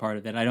falls into part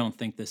of it. I don't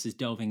think this is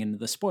delving into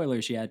the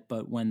spoilers yet,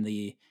 but when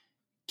the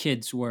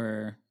kids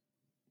were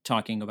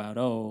talking about,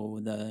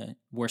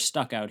 we're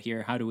stuck out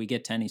here, how do we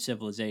get to any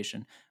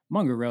civilization?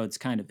 Munger Road's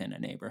kind of in a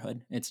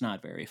neighborhood. It's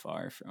not very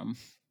far from,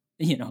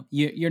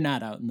 you're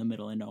not out in the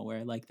middle of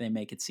nowhere like they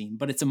make it seem,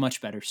 but it's a much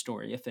better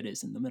story if it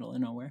is in the middle of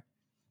nowhere.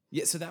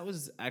 Yeah, so that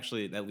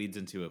leads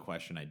into a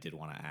question I did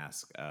want to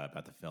ask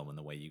about the film and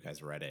the way you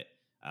guys read it.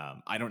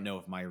 I don't know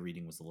if my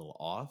reading was a little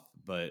off,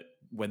 but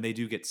when they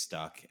do get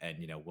stuck, and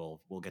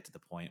we'll get to the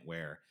point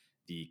where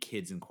the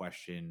kids in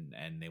question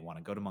and they want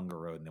to go to Munger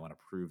Road and they want to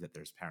prove that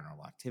there's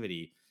paranormal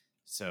activity,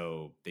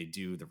 so they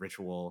do the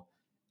ritual,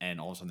 and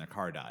all of a sudden their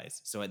car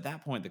dies. So at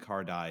that point, the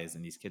car dies,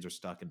 and these kids are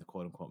stuck in the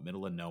quote unquote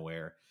middle of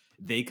nowhere.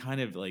 They kind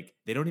of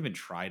they don't even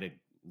try to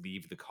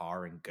leave the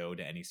car and go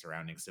to any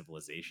surrounding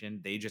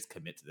civilization. They just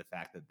commit to the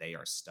fact that they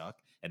are stuck,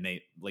 and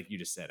they, like you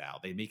just said, Al,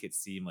 they make it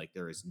seem like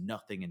there is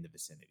nothing in the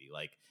vicinity.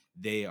 Like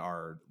they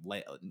are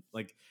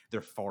like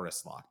they're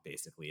forest locked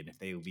basically, and if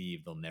they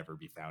leave, they'll never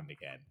be found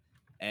again.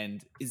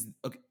 And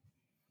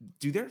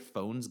do their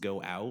phones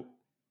go out?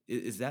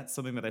 Is that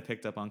something that I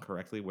picked up on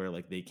correctly, where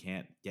they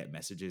can't get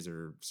messages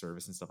or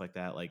service and stuff like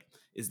that? Like,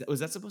 was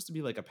that supposed to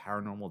be like a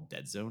paranormal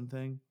dead zone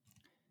thing?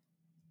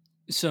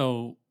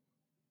 So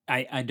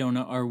I don't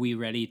know. Are we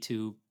ready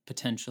to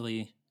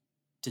potentially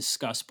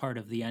discuss part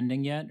of the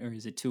ending yet, or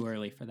is it too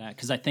early for that?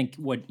 Because I think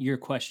what your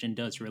question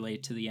does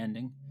relate to the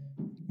ending.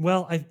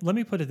 Well, let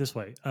me put it this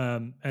way,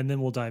 and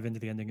then we'll dive into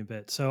the ending a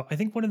bit. So I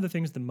think one of the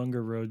things that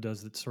Munger Road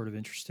does that's sort of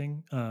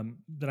interesting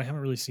that I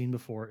haven't really seen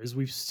before is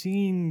we've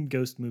seen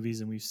ghost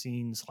movies and we've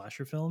seen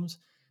slasher films.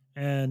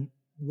 And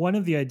one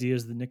of the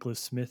ideas that Nicholas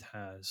Smith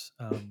has,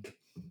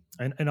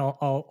 and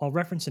I'll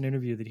reference an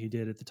interview that he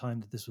did at the time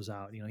that this was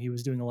out. He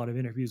was doing a lot of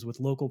interviews with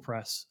local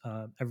press.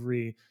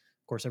 Every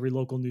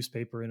local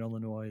newspaper in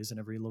Illinois and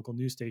every local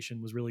news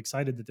station was really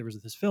excited that there was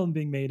this film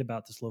being made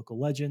about this local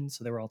legend.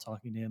 So they were all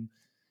talking to him.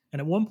 And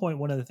at one point,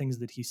 one of the things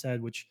that he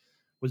said, which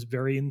was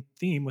very in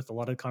theme with a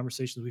lot of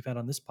conversations we've had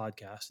on this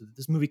podcast, that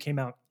this movie came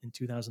out in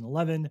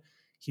 2011.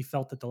 He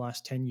felt that the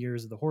last 10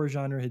 years of the horror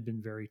genre had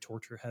been very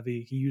torture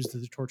heavy. He used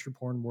the torture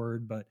porn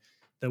word, but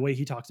the way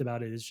he talked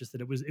about it is just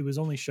that it was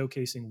only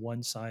showcasing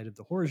one side of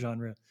the horror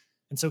genre.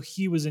 And so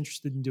he was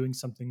interested in doing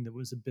something that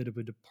was a bit of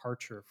a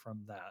departure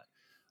from that.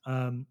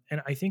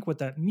 And I think what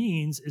that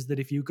means is that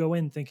if you go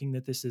in thinking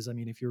that this is,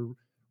 if you're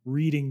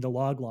reading the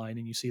log line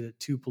and you see that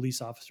 2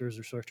 police officers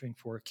are searching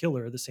for a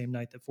killer the same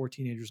night that 4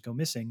 teenagers go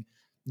missing,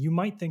 you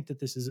might think that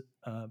this is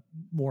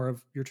more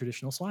of your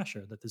traditional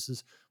slasher, that this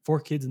is 4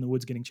 kids in the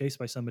woods getting chased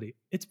by somebody.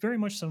 It's very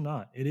much so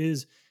not. It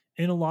is,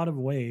 in a lot of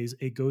ways,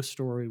 a ghost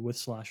story with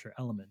slasher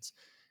elements.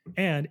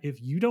 And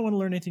if you don't want to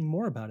learn anything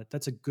more about it,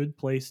 that's a good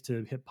place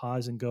to hit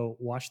pause and go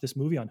watch this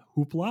movie on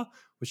Hoopla,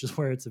 which is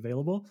where it's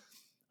available.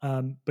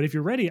 But if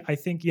you're ready, I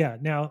think,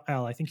 now,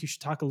 Al, I think you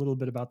should talk a little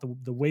bit about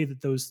the way that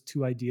those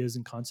two ideas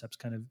and concepts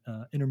kind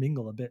of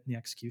intermingle a bit in the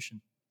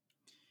execution.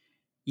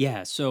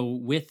 Yeah, so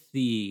with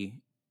the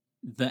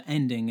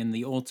ending and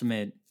the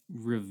ultimate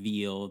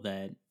reveal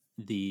that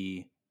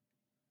the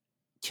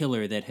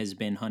killer that has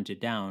been hunted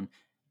down,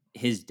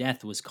 his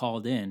death was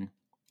called in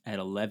at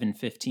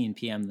 11:15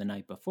 p.m. the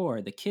night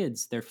before, the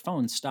kids, their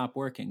phones stop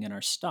working and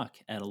are stuck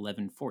at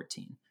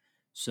 11:14.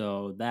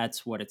 So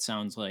that's what it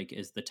sounds like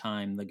is the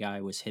time the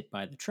guy was hit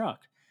by the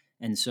truck.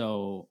 And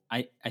so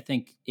I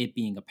think it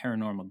being a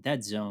paranormal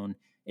dead zone,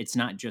 it's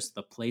not just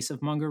the place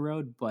of Munger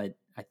Road, but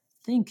I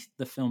think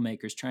the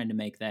filmmaker's trying to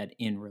make that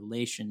in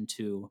relation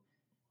to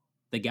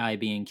the guy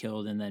being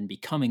killed and then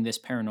becoming this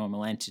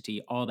paranormal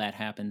entity. All that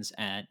happens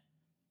at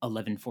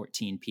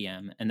 11:14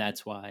 p.m. And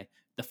that's why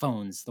the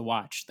phones, the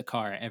watch, the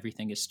car,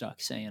 everything is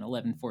stuck saying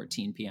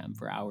 11:14 p.m.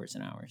 for hours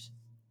and hours.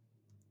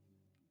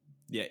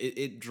 Yeah,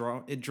 it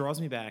draws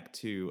me back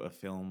to a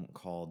film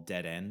called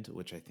Dead End,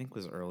 which I think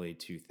was early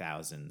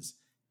 2000s,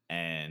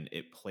 and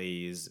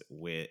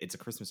it's a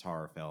Christmas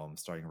horror film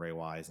starring Ray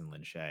Wise and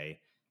Lin Shaye,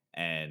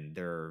 and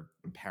they're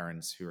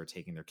parents who are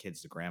taking their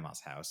kids to grandma's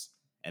house,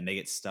 and they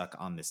get stuck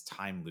on this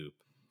time loop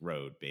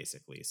road,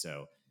 basically.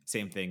 So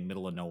same thing,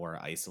 middle of nowhere,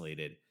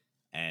 isolated,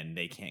 and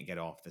they can't get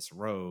off this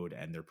road,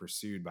 and they're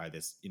pursued by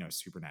this,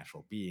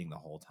 supernatural being the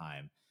whole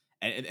time.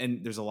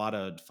 And there's a lot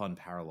of fun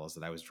parallels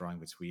that I was drawing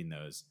between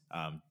those.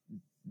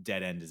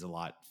 Dead End is a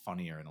lot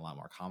funnier and a lot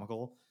more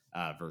comical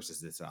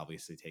versus this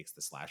obviously takes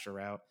the slasher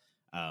route.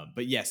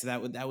 But yeah, so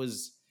that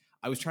was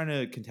I was trying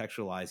to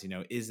contextualize.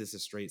 Is this a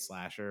straight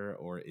slasher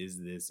or is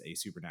this a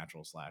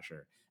supernatural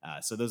slasher?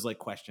 So those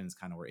questions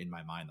kind of were in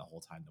my mind the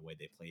whole time, the way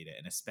they played it,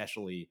 and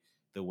especially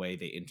the way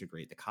they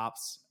integrate the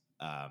cops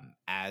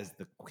as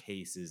the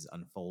case is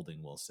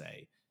unfolding. We'll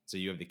say. So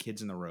you have the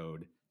kids in the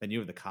road, then you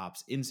have the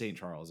cops in St.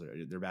 Charles.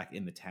 They're back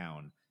in the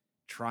town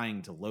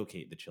trying to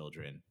locate the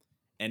children.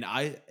 And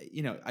I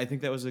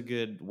think that was a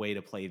good way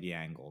to play the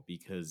angle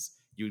because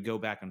you would go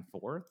back and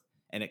forth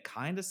and it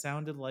kind of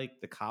sounded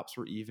like the cops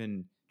were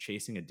even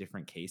chasing a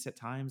different case at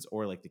times,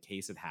 or like the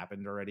case had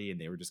happened already and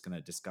they were just going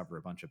to discover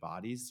a bunch of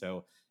bodies.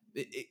 So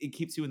it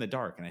keeps you in the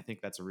dark. And I think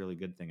that's a really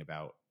good thing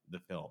about the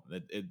film.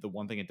 The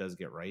one thing it does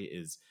get right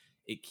is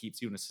it keeps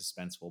you in a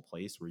suspenseful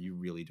place where you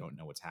really don't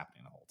know what's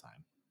happening the whole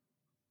time.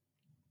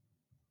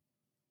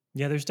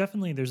 Yeah,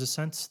 there's a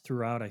sense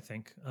throughout, I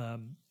think,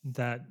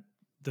 that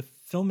the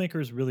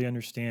filmmakers really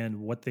understand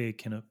what they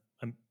can,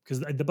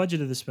 because the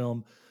budget of this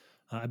film,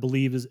 I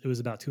believe, it was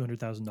about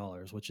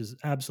 $200,000, which is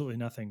absolutely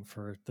nothing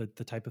for the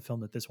type of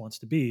film that this wants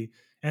to be,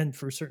 and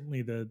for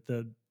certainly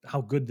the how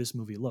good this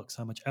movie looks,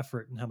 how much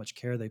effort and how much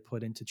care they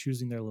put into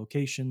choosing their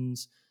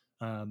locations.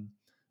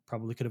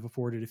 Probably could have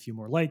afforded a few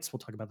more lights. We'll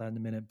talk about that in a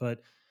minute, but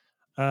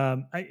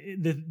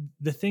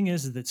the thing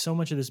is that so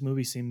much of this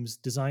movie seems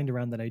designed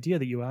around that idea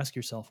that you ask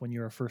yourself when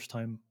you're a first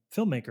time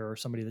filmmaker or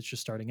somebody that's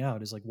just starting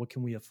out is like, what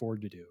can we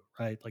afford to do?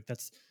 Right? Like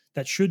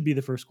that should be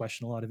the first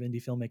question a lot of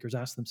indie filmmakers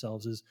ask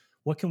themselves is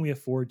what can we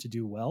afford to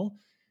do well?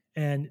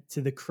 And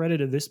to the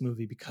credit of this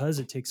movie, because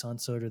it takes on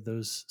sort of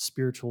those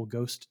spiritual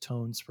ghost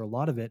tones for a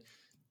lot of it,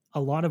 a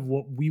lot of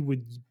what we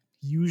would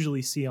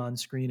usually see on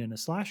screen in a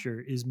slasher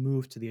is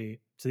moved to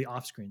the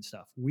off-screen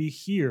stuff. We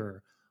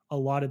hear a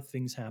lot of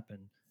things happen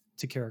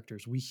to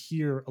characters. We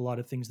hear a lot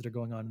of things that are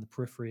going on in the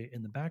periphery,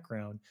 in the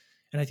background.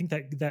 And I think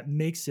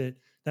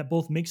that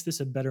both makes this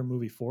a better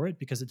movie for it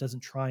because it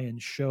doesn't try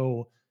and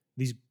show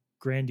these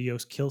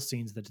grandiose kill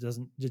scenes that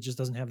it just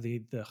doesn't have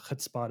the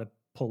chutzpah to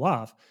pull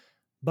off.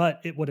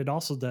 But what it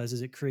also does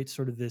is it creates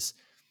sort of this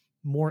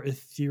more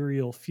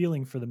ethereal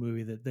feeling for the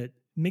movie that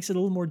makes it a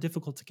little more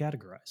difficult to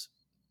categorize.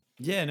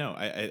 Yeah, no,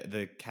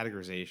 the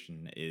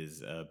categorization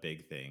is a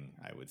big thing,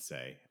 I would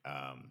say.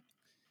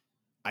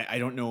 I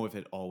don't know if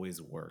it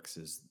always works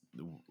is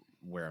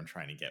where I'm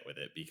trying to get with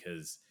it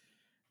because,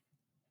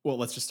 well,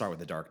 let's just start with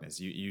the darkness.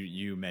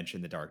 You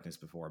mentioned the darkness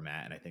before,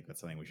 Matt, and I think that's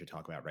something we should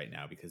talk about right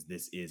now because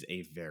this is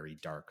a very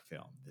dark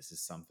film. This is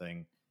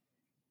something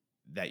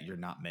that you're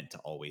not meant to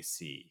always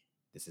see.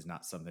 This is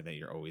not something that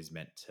you're always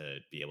meant to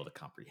be able to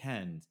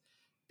comprehend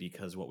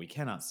because what we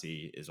cannot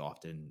see is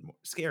often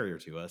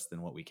scarier to us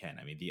than what we can.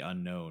 I mean, the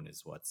unknown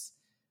is what's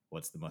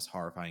the most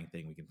horrifying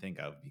thing we can think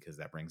of because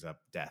that brings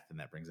up death and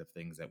that brings up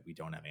things that we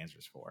don't have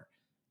answers for.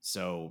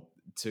 So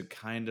to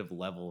kind of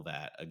level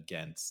that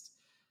against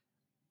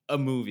a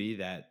movie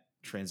that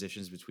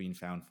transitions between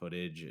found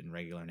footage and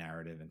regular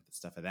narrative and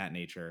stuff of that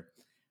nature,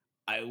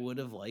 I would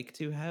have liked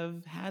to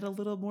have had a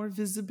little more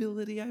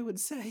visibility, I would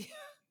say.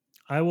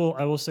 I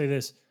will say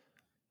this.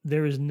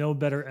 there is no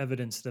better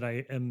evidence that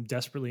I am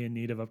desperately in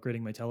need of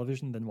upgrading my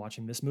television than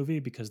watching this movie,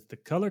 because the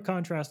color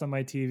contrast on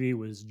my TV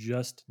was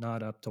just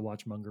not up to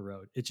watch Munger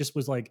Road. It just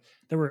was like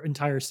there were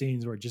entire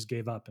scenes where it just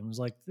gave up and was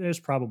like, there's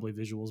probably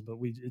visuals, but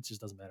it just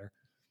doesn't matter.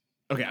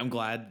 Okay, I'm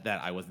glad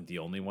that I wasn't the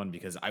only one,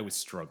 because I was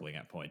struggling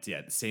at points.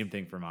 Yeah, the same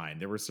thing for mine.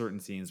 There were certain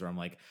scenes where I'm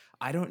like,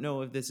 I don't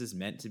know if this is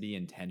meant to be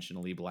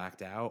intentionally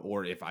blacked out,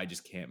 or if I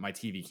just can't, my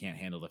TV can't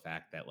handle the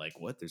fact that, like,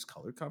 what, there's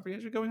color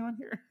comprehension going on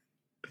here?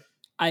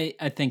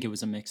 I think it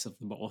was a mix of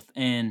both.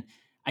 And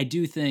I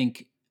do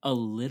think a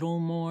little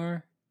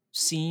more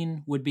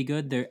scene would be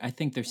good. I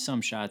think there's some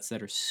shots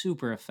that are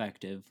super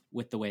effective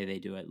with the way they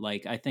do it.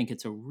 Like, I think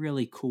it's a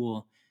really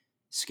cool,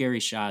 scary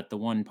shot. The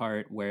one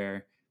part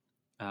where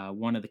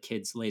one of the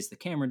kids lays the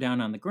camera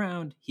down on the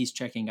ground, he's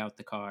checking out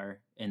the car,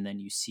 and then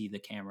you see the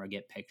camera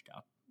get picked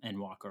up and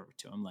walk over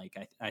to him. Like,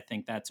 I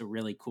think that's a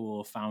really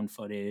cool found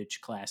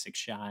footage, classic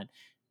shot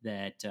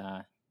that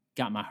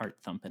got my heart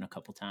thumping a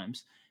couple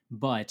times.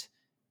 But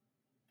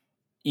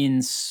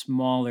in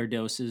smaller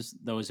doses,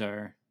 those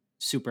are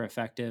super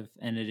effective,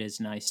 and it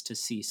is nice to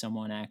see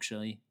someone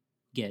actually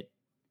get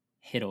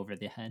hit over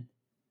the head.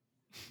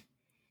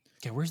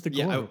 Okay, where's the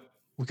gore?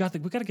 We got to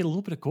get a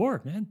little bit of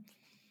gore, man.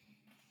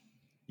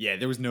 Yeah,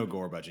 there was no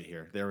gore budget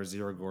here. There was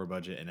zero gore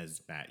budget, and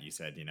as Matt, you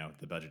said,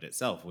 the budget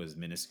itself was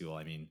minuscule.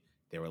 I mean,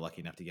 they were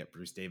lucky enough to get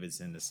Bruce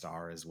Davison to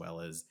star, as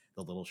well as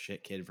the little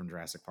shit kid from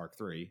Jurassic Park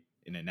 3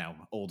 in a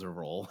now older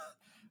role.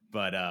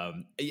 But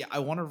yeah, I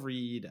want to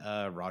read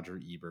Roger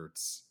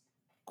Ebert's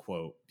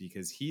quote,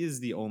 because he is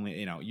the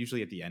only,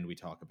 usually at the end we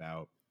talk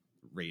about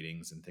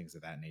ratings and things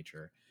of that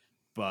nature,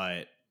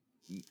 but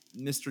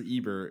Mr.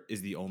 Ebert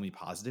is the only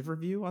positive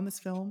review on this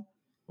film,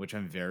 which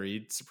I'm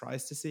very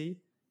surprised to see.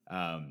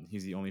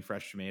 He's the only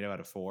fresh tomato out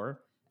of 4.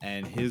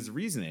 And his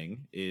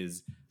reasoning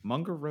is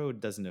Munger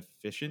Road does an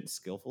efficient,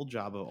 skillful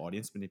job of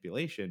audience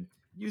manipulation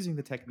using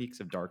the techniques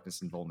of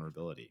darkness and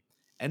vulnerability,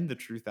 and the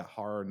truth that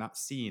horror not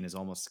seen is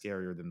almost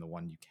scarier than the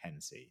one you can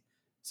see.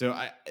 So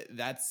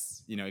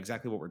that's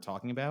exactly what we're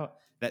talking about.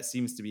 That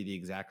seems to be the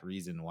exact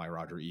reason why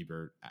Roger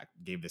Ebert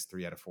gave this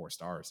 3 out of 4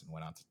 stars and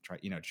went on to try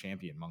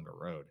champion Munger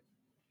Road.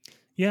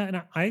 Yeah,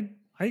 and I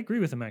agree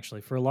with him,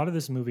 actually. For a lot of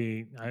this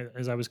movie,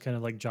 as I was kind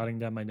of like jotting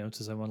down my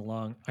notes as I went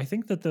along, I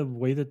think that the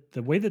way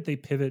that they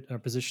pivot or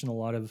position a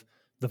lot of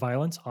the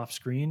violence off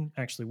screen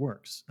actually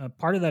works.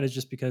 Part of that is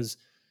just because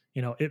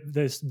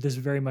this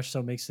very much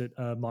so makes it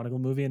a Monagle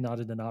movie and not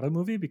a Donato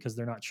movie, because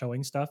they're not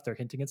showing stuff, they're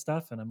hinting at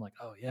stuff, and I'm like,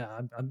 oh yeah,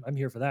 I'm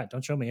here for that.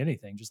 Don't show me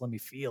anything, just let me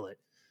feel it.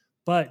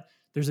 But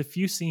there's a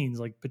few scenes,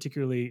 like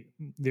particularly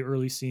the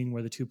early scene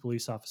where the 2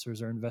 police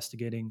officers are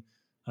investigating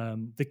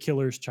the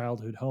killer's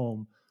childhood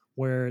home,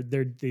 where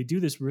they do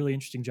this really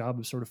interesting job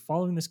of sort of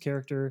following this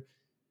character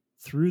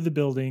through the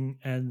building,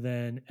 and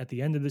then at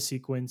the end of the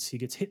sequence, he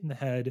gets hit in the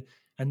head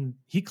and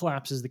he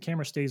collapses. The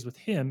camera stays with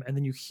him, and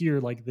then you hear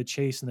like the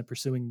chase and the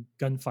pursuing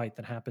gunfight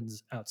that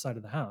happens outside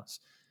of the house.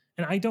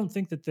 And I don't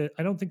think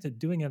that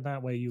doing it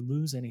that way you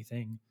lose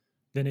anything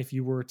than if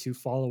you were to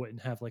follow it and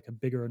have like a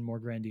bigger and more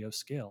grandiose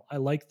scale. I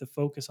like the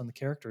focus on the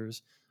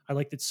characters. I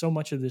like that so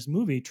much of this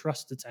movie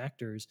trusts its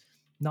actors.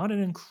 Not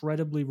an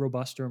incredibly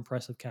robust or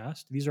impressive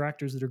cast. These are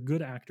actors that are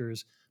good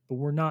actors, but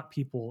we're not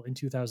people in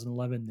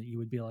 2011 that you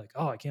would be like,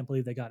 oh, I can't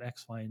believe they got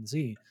X, Y, and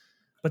Z.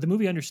 But the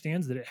movie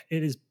understands that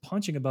it is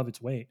punching above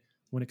its weight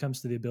when it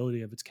comes to the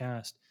ability of its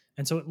cast.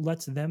 And so it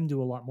lets them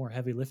do a lot more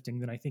heavy lifting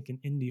than I think an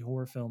indie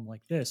horror film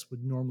like this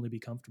would normally be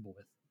comfortable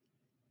with.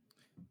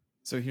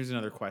 So here's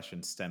another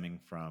question stemming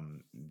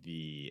from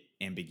the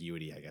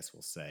ambiguity, I guess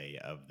we'll say,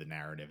 of the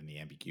narrative and the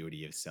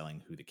ambiguity of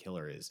selling who the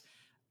killer is.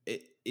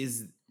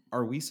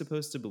 Are we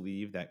supposed to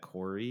believe that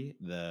Corey,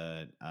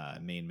 the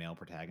main male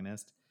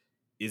protagonist,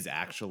 is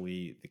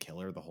actually the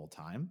killer the whole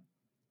time?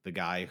 The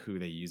guy who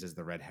they use as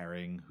the red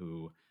herring,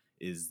 who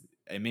is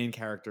a main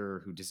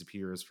character who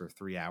disappears for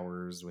 3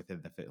 hours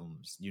within the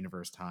film's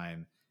universe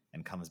time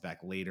and comes back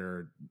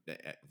later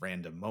at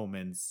random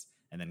moments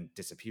and then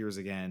disappears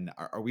again.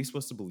 Are we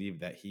supposed to believe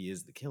that he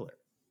is the killer?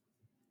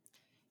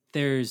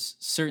 There's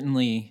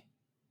certainly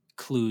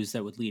clues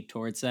that would lead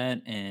towards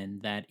that,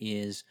 and that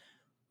is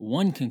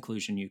one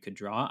conclusion you could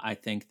draw. I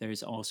think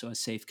there's also a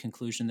safe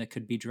conclusion that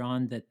could be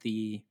drawn, that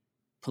the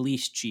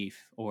police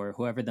chief or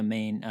whoever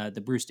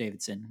the Bruce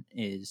Davison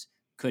is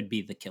could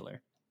be the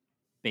killer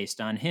based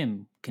on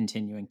him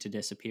continuing to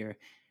disappear.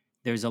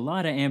 There's a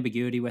lot of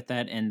ambiguity with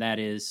that, and that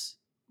is,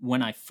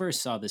 when I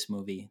first saw this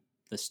movie,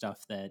 the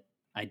stuff that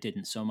I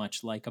didn't so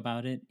much like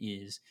about it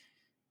is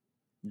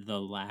the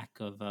lack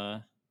of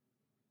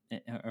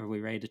are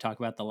we ready to talk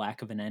about the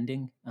lack of an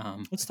ending?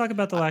 Let's talk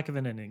about the lack of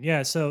an ending.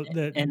 Yeah. So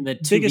the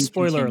biggest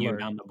spoiler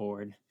alert on the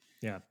board.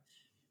 Yeah.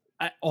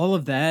 All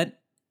of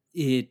that,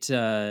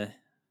 I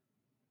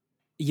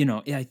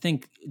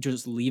think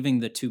just leaving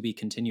the to be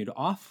continued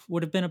off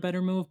would have been a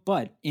better move.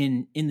 But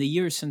in the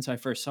years since I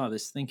first saw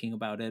this, thinking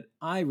about it,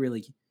 I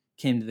really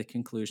came to the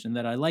conclusion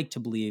that I like to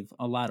believe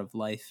a lot of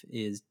life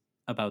is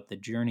about the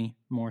journey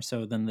more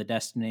so than the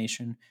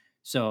destination.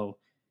 So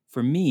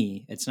for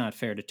me, it's not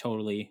fair to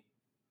totally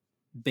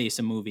base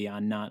a movie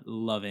on not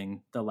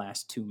loving the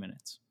last 2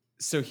 minutes.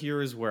 So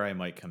here is where I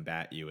might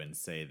combat you and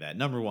say that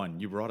number one,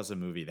 you brought us a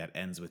movie that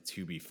ends with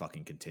to be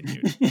fucking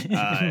continued.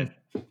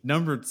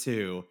 Number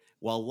two,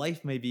 while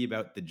life may be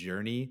about the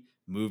journey,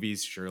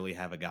 movies surely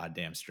have a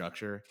goddamn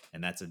structure,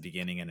 and that's a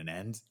beginning and an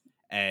end.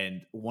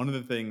 And one of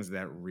the things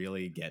that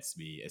really gets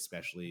me,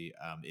 especially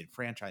in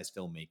franchise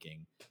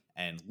filmmaking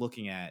and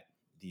looking at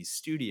these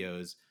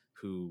studios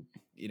who,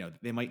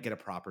 they might get a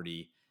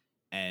property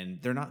and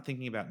they're not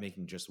thinking about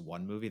making just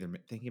one movie. They're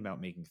thinking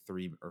about making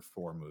 3 or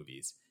 4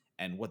 movies.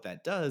 And what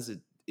that does,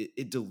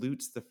 it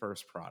dilutes the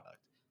first product.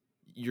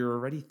 You're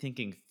already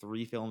thinking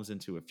 3 films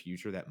into a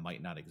future that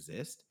might not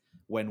exist,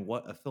 when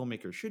what a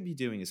filmmaker should be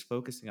doing is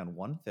focusing on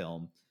one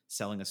film,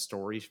 selling a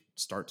story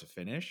start to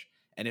finish.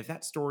 And if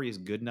that story is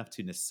good enough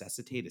to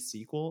necessitate a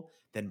sequel,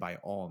 then by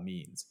all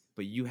means.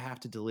 But you have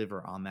to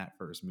deliver on that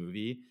first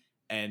movie.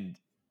 And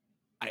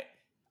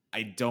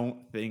I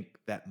don't think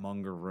that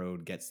Munger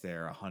Road gets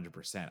there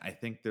 100%. I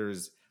think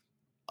there's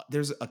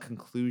a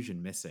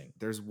conclusion missing.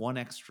 There's one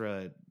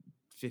extra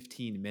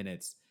 15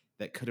 minutes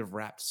that could have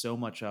wrapped so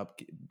much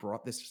up,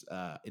 brought this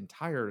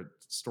entire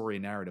story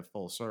narrative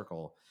full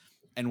circle.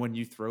 And when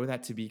you throw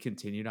that to be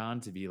continued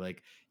on, to be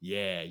like,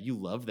 yeah, you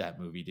loved that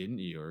movie, didn't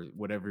you? Or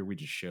whatever we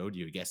just showed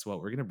you. Guess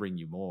what? We're going to bring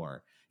you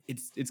more.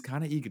 It's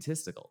kind of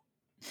egotistical.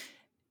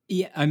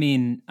 Yeah, I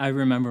mean, I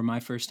remember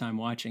my first time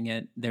watching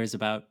it. There's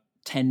about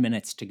 10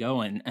 minutes to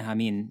go. And I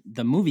mean,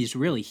 the movie's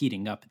really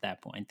heating up at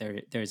that point.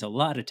 There's a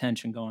lot of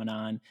tension going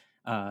on.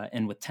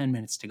 And with 10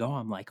 minutes to go,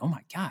 I'm like, oh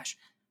my gosh,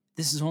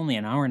 this is only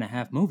an hour and a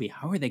half movie.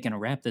 How are they going to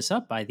wrap this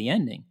up by the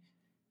ending?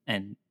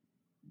 And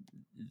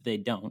they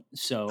don't.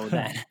 So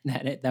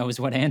that was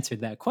what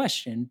answered that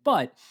question.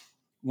 But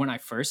when I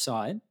first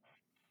saw it,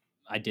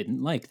 I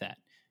didn't like that.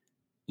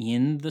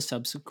 In the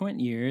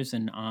subsequent years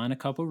and on a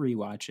couple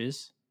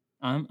rewatches,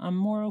 I'm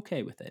more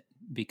okay with it,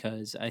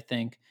 because I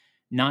think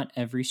not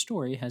every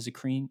story has a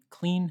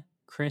clean,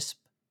 crisp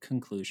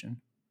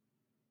conclusion.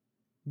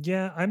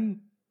 Yeah,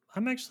 I'm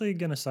actually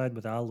gonna side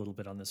with Al a little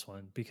bit on this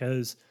one,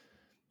 because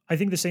I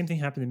think the same thing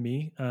happened to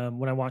me.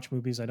 When I watch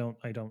movies, I don't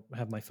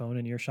have my phone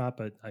in earshot,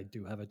 but I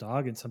do have a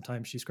dog, and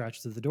sometimes she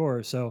scratches at the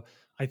door. So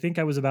I think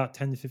I was about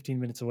 10 to 15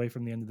 minutes away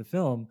from the end of the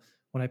film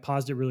when I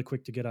paused it really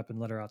quick to get up and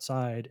let her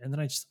outside, and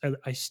then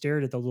I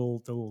stared at the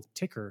little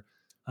ticker,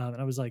 and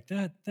I was like,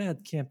 that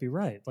can't be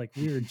right. Like,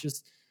 we were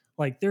just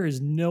like, there is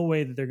no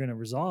way that they're going to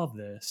resolve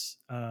this.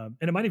 And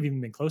it might have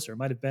even been closer. It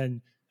might have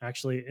been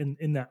actually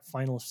in that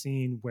final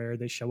scene where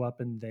they show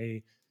up and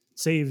they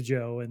save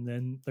Joe, and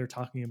then they're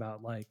talking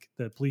about like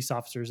the police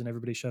officers and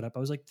everybody showed up. I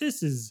was like,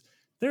 this is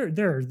they're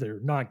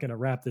not going to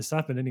wrap this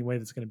up in any way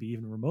that's going to be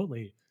even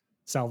remotely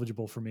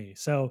salvageable for me.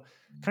 So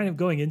kind of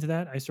going into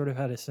that, I sort of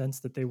had a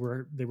sense that they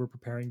were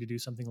preparing to do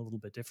something a little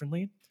bit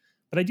differently.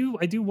 But I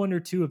do wonder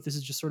too if this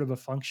is just sort of a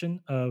function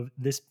of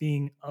this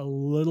being a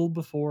little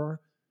before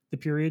the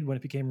period when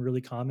it became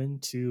really common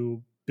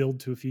to build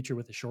to a feature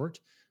with a short.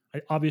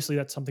 Obviously,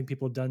 that's something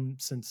people have done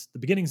since the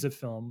beginnings of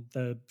film.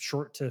 The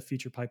short to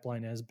feature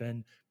pipeline has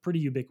been pretty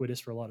ubiquitous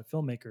for a lot of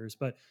filmmakers.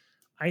 But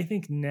I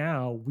think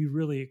now we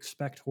really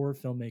expect horror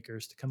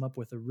filmmakers to come up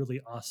with a really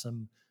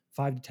awesome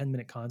 5 to 10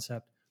 minute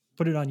concept,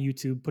 put it on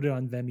YouTube, put it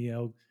on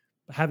Vimeo,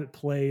 have it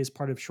play as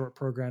part of short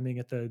programming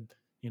at the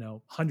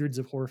hundreds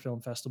of horror film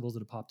festivals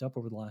that have popped up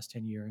over the last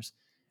 10 years,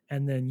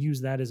 and then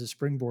use that as a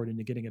springboard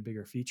into getting a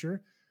bigger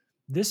feature.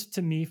 This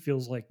to me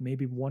feels like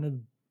maybe one of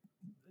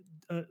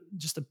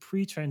just a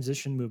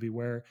pre-transition movie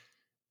where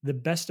the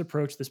best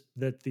approach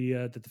that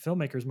the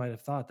filmmakers might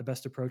have thought, the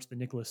best approach that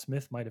Nicholas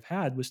Smith might have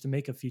had, was to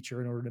make a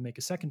feature in order to make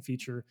a second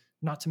feature,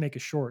 not to make a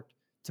short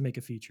to make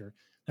a feature.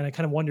 And I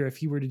kind of wonder if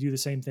he were to do the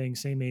same thing,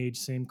 same age,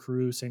 same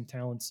crew, same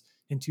talents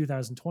in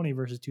 2020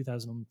 versus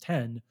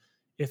 2010,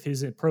 if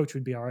his approach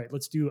would be, all right,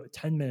 let's do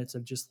 10 minutes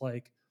of just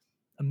like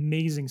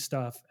amazing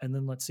stuff, and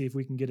then let's see if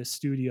we can get a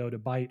studio to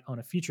bite on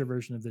a feature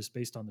version of this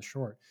based on the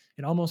short.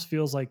 It almost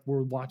feels like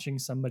we're watching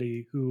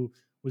somebody who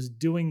was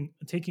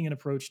taking an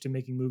approach to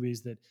making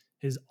movies that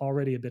is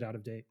already a bit out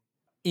of date.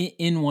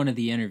 In one of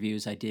the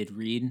interviews I did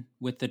read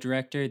with the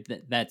director,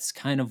 that's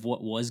kind of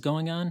what was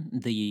going on.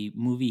 The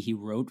movie he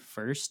wrote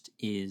first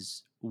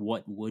is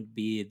what would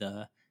be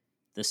the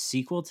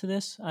sequel to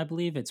this, I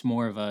believe. It's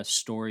more of a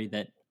story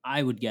that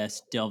I would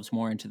guess delves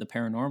more into the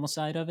paranormal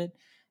side of it,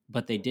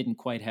 but they didn't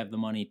quite have the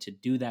money to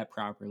do that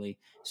properly.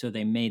 So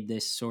they made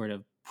this sort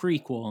of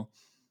prequel,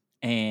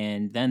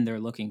 and then they're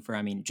looking for,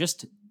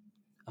 just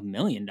 $1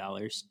 million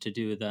to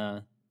do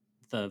the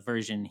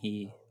version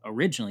he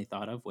originally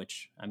thought of,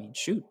 which,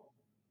 shoot,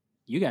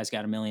 you guys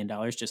got $1 million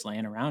just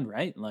laying around,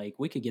 right? Like,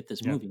 we could get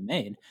this movie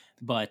made,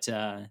 but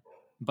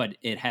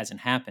it hasn't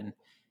happened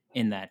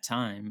in that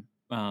time.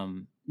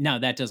 Now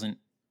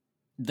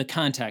the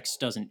context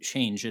doesn't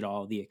change at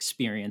all the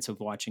experience of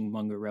watching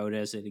Munger Road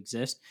as it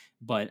exists,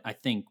 but I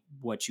think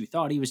what you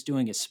thought he was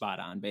doing is spot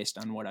on based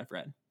on what I've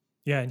read.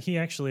 Yeah, and he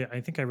actually, I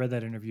think I read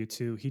that interview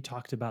too. He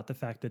talked about the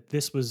fact that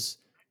this was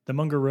the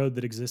Munger Road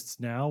that exists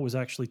now was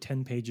actually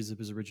 10 pages of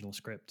his original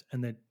script,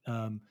 and that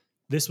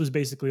This was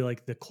basically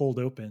like the cold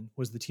open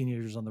was the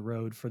teenagers on the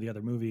road for the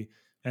other movie.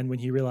 And when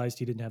he realized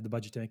he didn't have the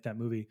budget to make that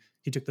movie,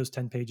 he took those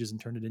 10 pages and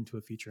turned it into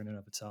a feature in and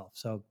of itself.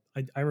 So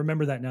I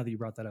remember that now that you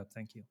brought that up.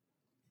 Thank you.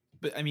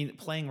 But I mean,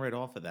 playing right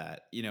off of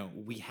that,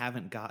 we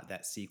haven't got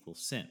that sequel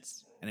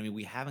since. And I mean,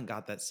 we haven't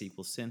got that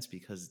sequel since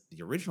because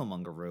the original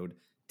Munger Road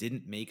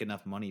didn't make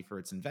enough money for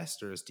its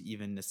investors to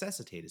even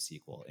necessitate a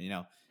sequel.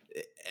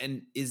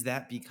 And is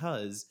that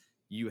because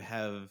you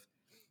have,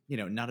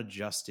 not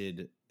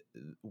adjusted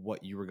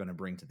what you were going to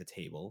bring to the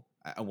table?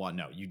 Well,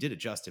 no, you did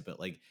adjust it, but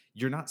like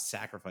you're not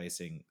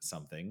sacrificing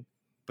something,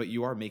 but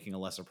you are making a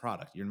lesser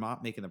product. You're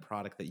not making the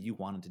product that you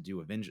wanted to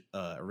do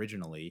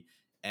originally.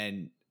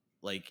 And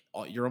like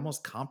you're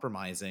almost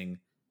compromising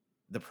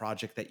the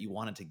project that you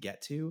wanted to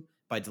get to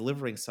by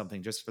delivering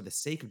something just for the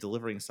sake of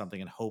delivering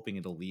something and hoping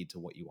it'll lead to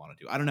what you want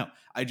to do. I don't know.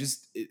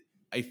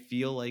 I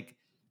feel like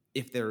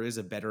if there is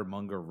a better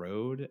Munger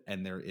Road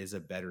and there is a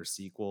better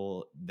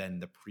sequel than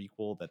the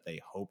prequel that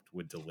they hoped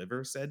would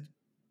deliver said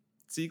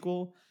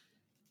sequel,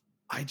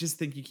 I just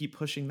think you keep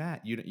pushing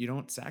that. You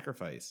don't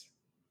sacrifice.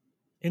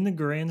 In the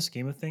grand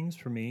scheme of things,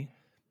 for me,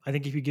 I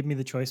think if you give me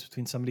the choice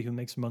between somebody who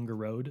makes Munger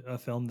Road, a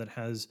film that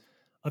has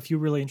a few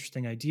really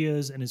interesting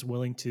ideas and is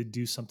willing to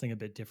do something a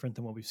bit different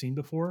than what we've seen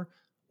before,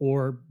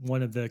 or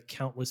one of the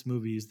countless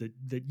movies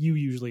that you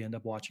usually end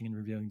up watching and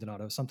reviewing,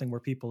 Donato, something where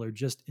people are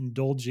just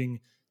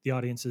indulging the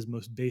audience's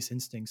most base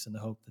instincts in the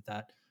hope that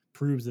that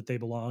proves that they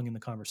belong in the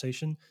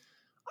conversation.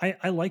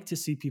 I like to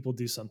see people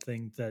do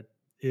something that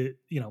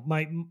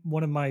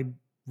one of my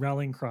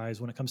rallying cries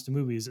when it comes to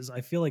movies is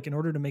I feel like in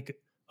order to make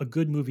a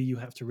good movie, you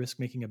have to risk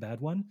making a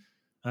bad one,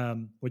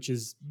 which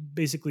is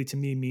basically to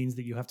me means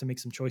that you have to make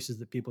some choices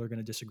that people are going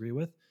to disagree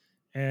with.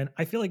 And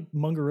I feel like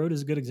Munger Road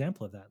is a good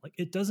example of that. Like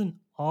it doesn't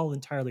all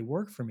entirely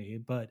work for me,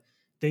 but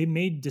they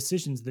made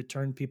decisions that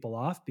turned people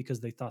off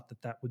because they thought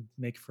that that would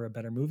make for a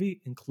better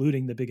movie,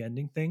 including the big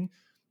ending thing.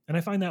 And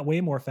I find that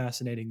way more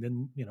fascinating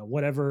than,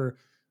 whatever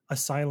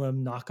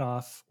Asylum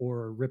knockoff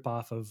or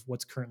ripoff of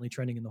what's currently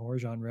trending in the horror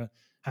genre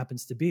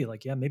happens to be.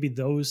 Like, yeah, maybe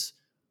those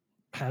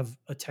have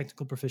a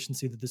technical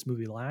proficiency that this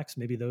movie lacks.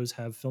 Maybe those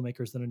have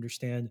filmmakers that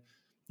understand,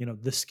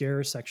 the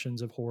scare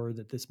sections of horror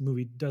that this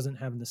movie doesn't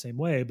have in the same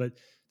way. But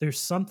there's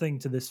something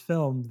to this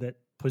film that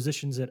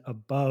positions it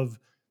above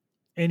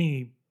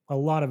a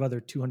lot of other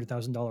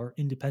 $200,000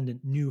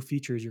 independent new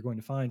features you're going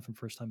to find from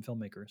first-time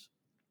filmmakers.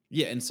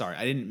 Yeah, and sorry,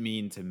 I didn't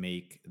mean to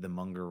make the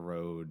Munger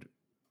Road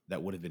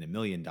that would have been $1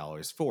 million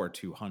for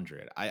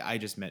 200. I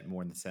just meant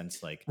more in the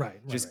sense like, right.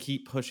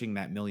 Keep pushing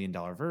that $1 million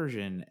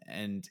version,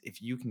 and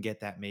if you can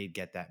get that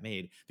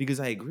made, because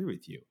I agree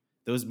with you.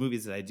 Those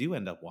movies that I do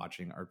end up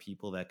watching are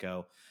people that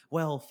go,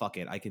 well, fuck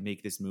it, I can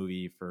make this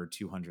movie for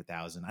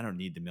 200,000. I don't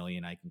need the $1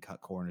 million. I can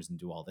cut corners and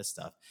do all this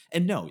stuff.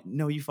 And no,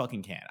 you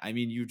fucking can't. I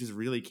mean, you just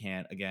really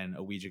can't. Again,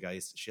 a Ouija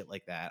Geist, shit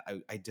like that.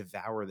 I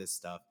devour this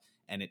stuff,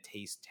 and it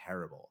tastes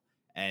terrible.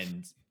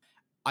 And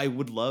I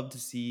would love to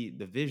see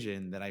the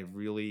vision that I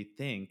really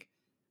think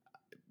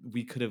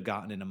we could have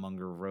gotten in a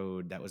Munger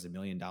Road that was $1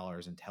 million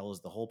and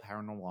tells the whole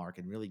paranormal arc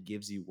and really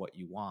gives you what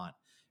you want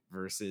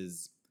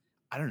versus,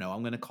 I don't know,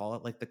 I'm going to call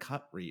it like the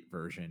cut rate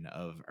version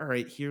of, all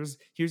right, here's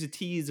a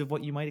tease of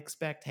what you might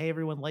expect. Hey,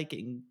 everyone, like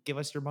it and give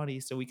us your money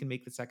so we can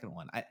make the second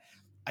one.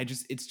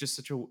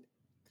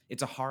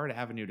 It's a hard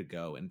avenue to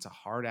go, and it's a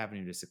hard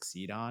avenue to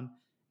succeed on.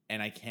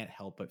 And I can't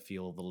help but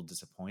feel a little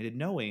disappointed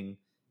knowing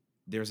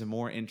there's a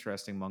more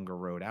interesting Munger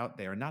Road out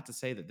there. And not to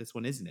say that this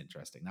one isn't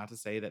interesting, not to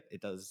say that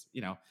it does,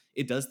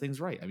 it does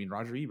things right. I mean,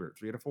 Roger Ebert,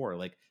 3 out of 4,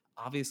 like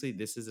obviously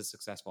this is a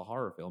successful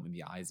horror film in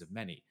the eyes of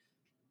many.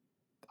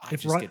 I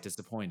just get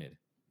disappointed.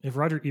 If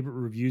Roger Ebert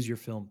reviews your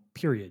film,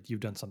 period,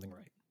 you've done something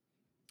right.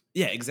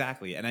 Yeah,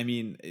 exactly. And I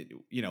mean,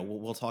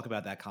 we'll talk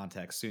about that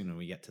context soon when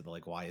we get to the,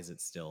 like, why is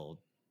it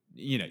still,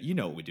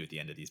 what we do at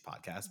the end of these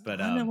podcasts,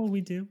 but I know what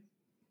we do.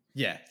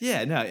 Yeah.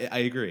 No, I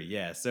agree.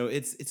 Yeah. So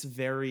it's a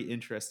very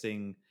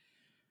interesting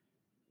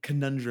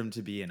conundrum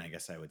to be in, I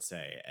guess I would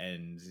say.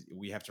 And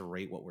we have to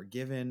rate what we're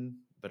given,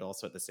 but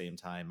also at the same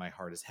time, my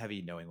heart is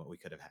heavy knowing what we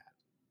could have had.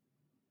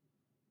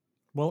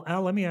 Well,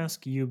 Al, let me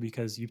ask you,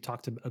 because you've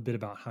talked a bit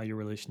about how your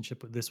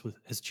relationship with this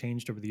has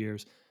changed over the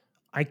years.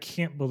 I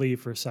can't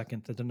believe for a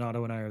second that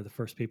Donato and I are the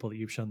first people that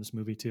you've shown this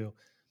movie to.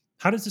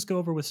 How does this go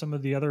over with some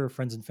of the other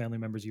friends and family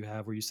members you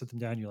have, where you sit them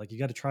down, you're like, you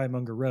got to try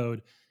Munger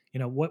Road.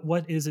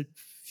 What does it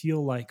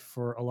feel like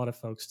for a lot of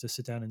folks to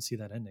sit down and see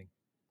that ending?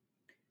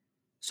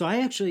 So I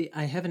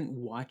haven't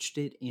watched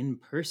it in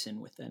person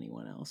with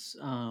anyone else,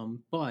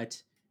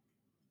 but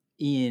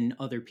in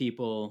other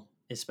people,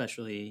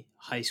 especially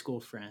high school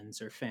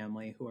friends or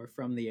family who are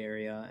from the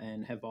area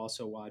and have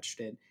also watched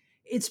it,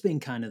 it's been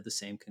kind of the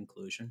same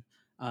conclusion.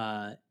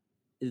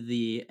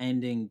 The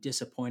ending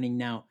disappointing.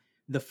 Now,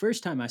 the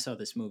first time I saw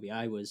this movie,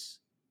 I was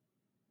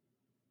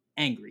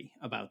angry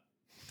about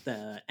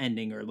the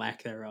ending or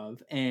lack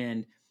thereof.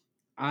 And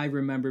I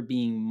remember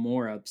being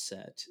more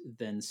upset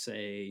than,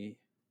 say,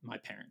 my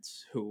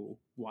parents who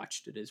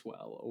watched it as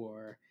well,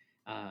 or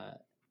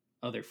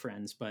other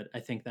friends. But I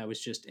think that was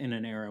just in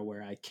an era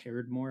where I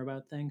cared more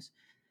about things.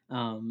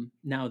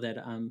 Now that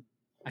I'm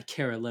I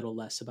care a little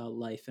less about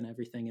life and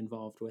everything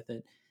involved with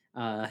it.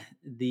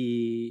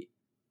 The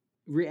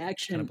Kind of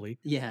reaction, bleak.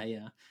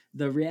 yeah,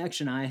 the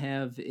reaction I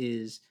have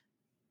is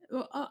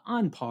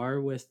on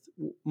par with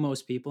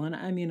most people, and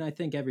I mean, I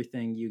think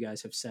everything you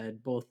guys have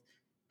said, both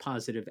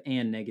positive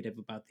and negative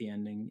about the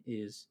ending,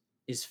 is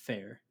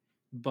fair.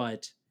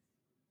 But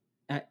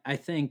I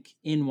think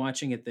in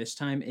watching it this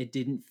time, it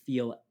didn't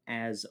feel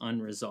as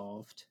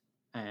unresolved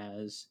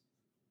as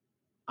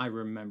I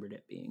remembered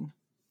it being.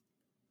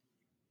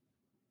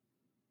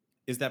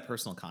 Is that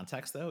personal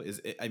context though?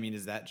 I mean,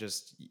 is that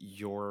just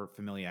your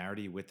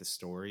familiarity with the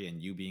story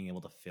and you being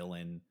able to fill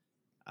in,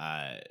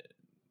 uh,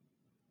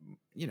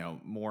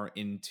 more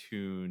in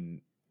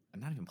tune?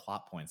 Not even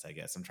plot points, I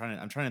guess. I'm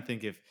trying to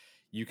think if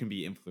you can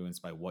be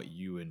influenced by what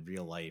you in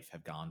real life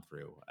have gone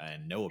through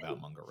and know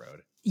about Munger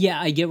Road.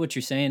 Yeah, I get what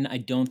you're saying. I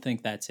don't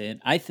think that's it.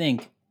 I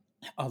think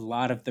a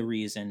lot of the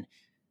reason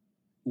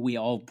we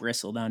all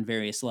bristled on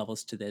various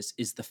levels to this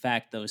is the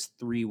fact those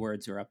three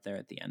words are up there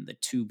at the end, the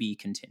to be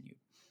continued.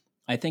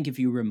 I think if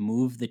you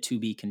remove the to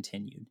be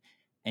continued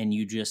and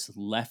you just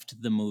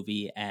left the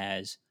movie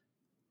as,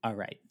 all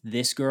right,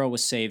 this girl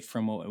was saved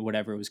from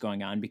whatever was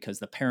going on because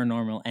the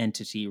paranormal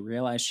entity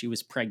realized she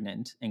was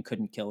pregnant and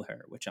couldn't kill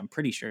her, which I'm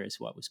pretty sure is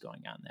what was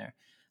going on there.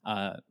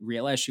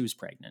 Realized she was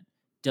pregnant,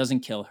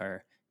 doesn't kill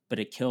her, but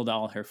it killed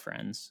all her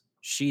friends.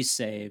 She's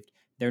saved.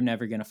 They're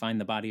never going to find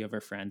the body of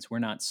her friends. We're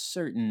not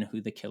certain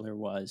who the killer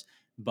was,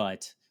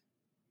 but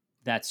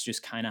that's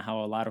just kind of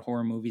how a lot of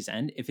horror movies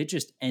end. If it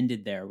just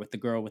ended there with the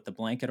girl with the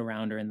blanket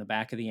around her in the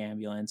back of the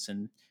ambulance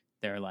and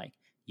they're like,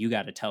 you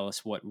got to tell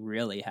us what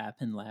really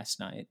happened last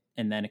night,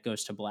 and then it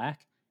goes to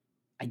black,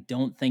 I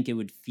don't think it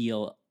would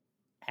feel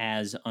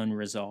as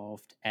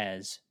unresolved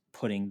as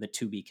putting the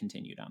to be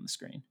continued on the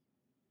screen.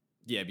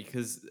 Yeah,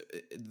 because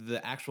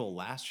the actual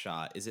last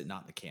shot, is it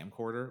not the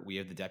camcorder? We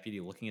have the deputy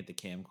looking at the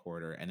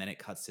camcorder, and then it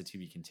cuts to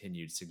be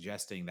continued,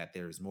 suggesting that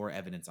there's more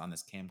evidence on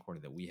this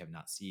camcorder that we have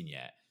not seen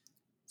yet.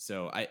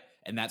 So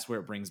and that's where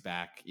it brings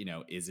back,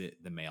 is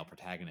it the male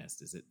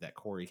protagonist? Is it that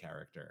Corey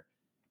character?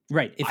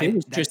 Right. If it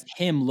was just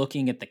him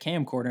looking at the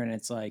camcorder and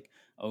it's like,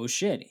 oh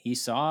shit, he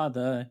saw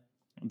the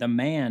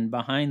man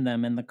behind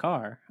them in the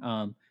car.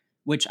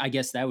 Which I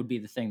guess that would be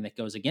the thing that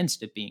goes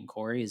against it being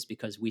Corey, is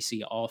because we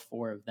see all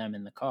four of them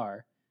in the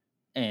car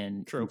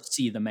and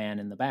see the man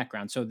in the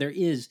background. So there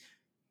is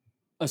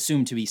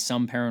assumed to be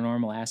some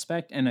paranormal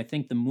aspect. And I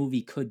think the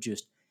movie could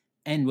just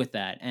end with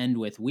that. End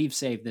with, we've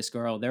saved this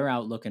girl. They're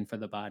out looking for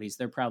the bodies.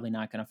 They're probably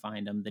not going to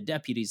find them. The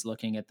deputy's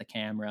looking at the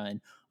camera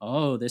and,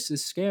 oh, this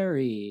is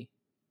scary.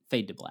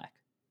 Fade to black.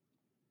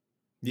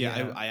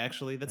 Yeah, I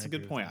actually, that's a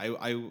good point.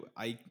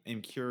 I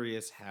am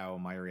curious how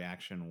my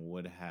reaction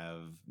would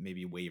have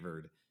maybe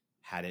wavered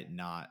had it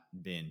not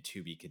been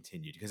to be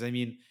continued. Because I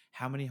mean,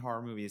 how many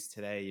horror movies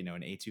today, an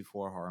A24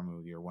 horror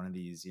movie or one of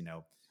these,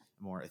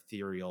 more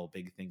ethereal,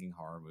 big thinking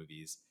horror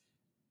movies,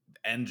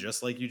 and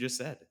just like you just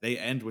said, they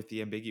end with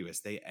the ambiguous.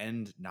 They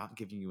end not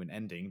giving you an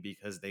ending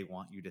because they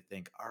want you to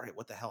think, all right,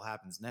 what the hell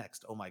happens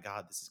next? Oh my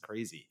God, this is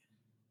crazy.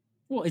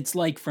 Well, it's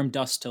like From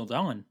Dusk Till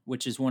Dawn,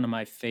 which is one of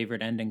my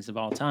favorite endings of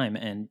all time.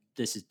 And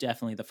this is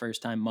definitely the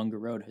first time Munger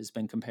Road has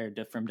been compared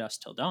to From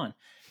Dusk Till Dawn.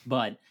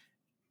 But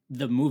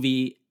the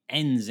movie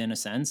ends in a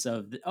sense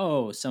of,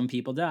 oh, some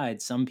people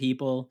died, some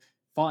people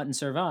fought and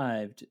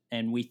survived,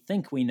 and we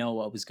think we know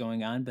what was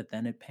going on, but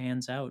then it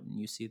pans out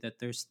and you see that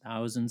there's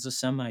thousands of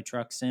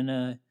semi-trucks in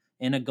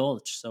a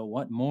gulch. So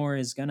what more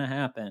is going to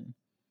happen?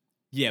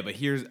 Yeah, but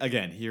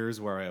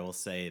here's where I will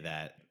say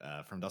that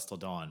From Dusk Till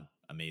Dawn,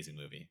 amazing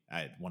movie.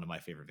 One of my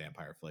favorite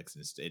vampire flicks.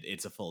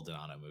 It's a full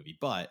Donato movie,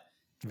 but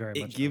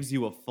it gives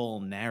you a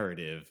full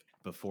narrative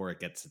before it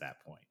gets to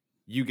that point.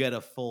 You get a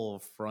full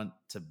front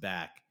to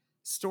back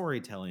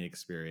storytelling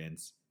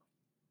experience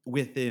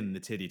within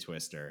the titty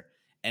twister,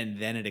 and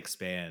then it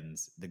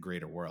expands the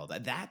greater world.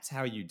 That's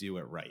how you do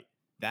it right.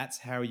 That's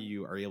how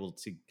you are able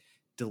to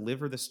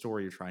deliver the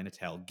story you're trying to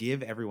tell,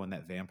 give everyone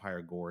that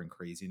vampire gore and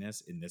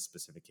craziness in this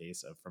specific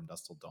case of From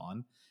Dusk Till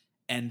Dawn,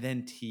 and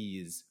then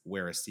tease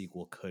where a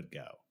sequel could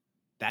go.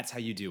 That's how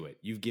you do it.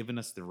 You've given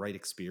us the right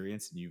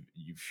experience, and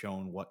you've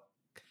shown what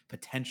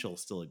potential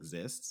still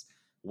exists,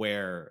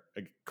 where,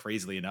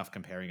 crazily enough,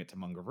 comparing it to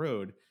Munger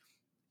Road,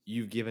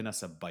 you've given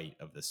us a bite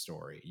of the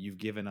story. You've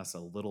given us a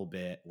little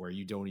bit where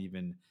you don't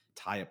even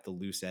tie up the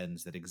loose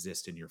ends that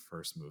exist in your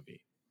first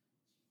movie.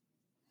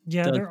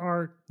 Yeah, there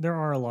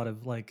are a lot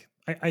of, like,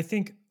 I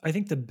think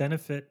the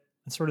benefit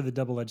and sort of the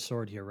double-edged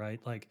sword here, right?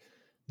 Like,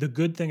 the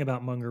good thing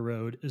about Munger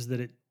Road is that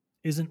it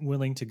isn't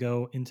willing to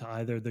go into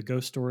either the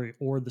ghost story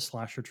or the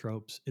slasher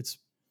tropes. It's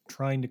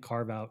trying to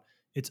carve out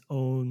its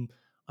own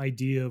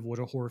idea of what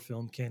a horror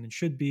film can and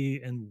should be,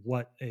 and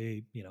what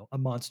a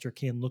monster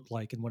can look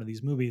like in one of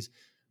these movies.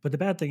 But the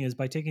bad thing is,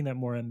 by taking that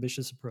more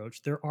ambitious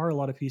approach, there are a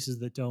lot of pieces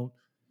that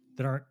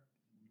aren't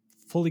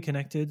fully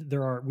connected.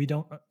 We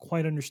don't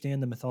quite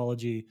understand the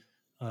mythology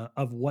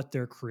of what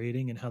they're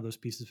creating and how those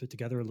pieces fit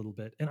together a little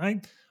bit. And I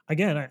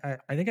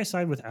think I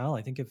side with Al.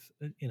 I think if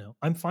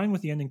I'm fine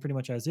with the ending pretty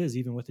much as is,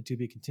 even with the to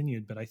be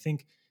continued. But I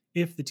think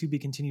if the to be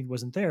continued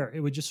wasn't there, it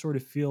would just sort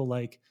of feel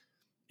like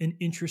an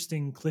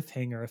interesting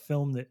cliffhanger, a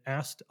film that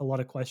asked a lot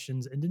of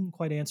questions and didn't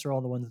quite answer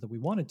all the ones that we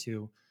wanted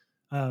to.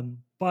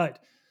 But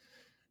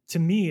to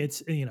me,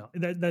 it's,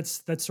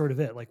 that's sort of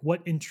it. Like,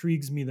 what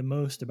intrigues me the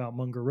most about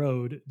Munger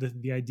Road,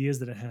 the ideas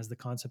that it has, the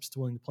concepts it's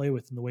willing to play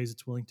with, and the ways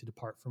it's willing to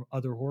depart from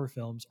other horror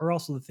films, are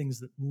also the things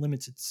that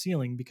limits its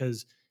ceiling,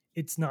 because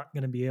it's not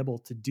going to be able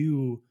to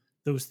do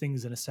those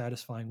things in a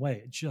satisfying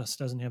way. It just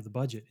doesn't have the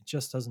budget. It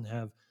just doesn't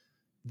have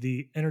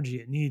the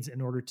energy it needs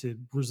in order to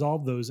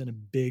resolve those in a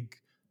big,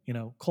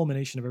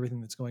 culmination of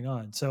everything that's going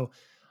on. So,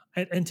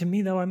 and to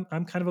me, though, I'm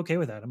kind of okay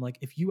with that. I'm like,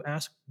 if you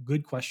ask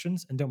good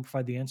questions and don't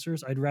provide the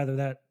answers, I'd rather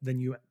that than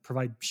you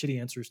provide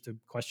shitty answers to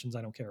questions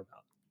I don't care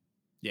about.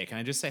 Yeah, can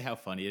I just say how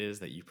funny it is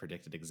that you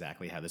predicted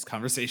exactly how this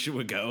conversation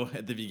would go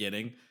at the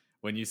beginning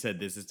when you said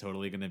this is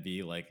totally going to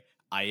be like,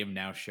 I am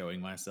now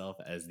showing myself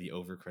as the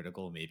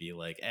overcritical, maybe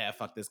like,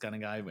 fuck this kind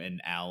of guy, and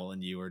Al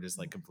and you are just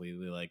like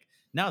completely like,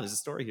 no, there's a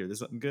story here. There's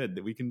something good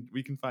that we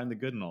can find the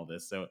good in all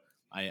this. So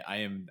I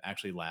am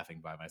actually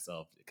laughing by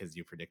myself because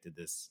you predicted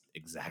this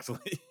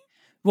exactly.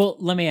 Well,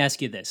 let me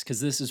ask you this,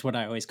 because this is what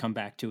I always come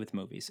back to with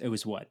movies. It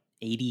was what,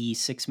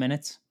 86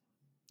 minutes?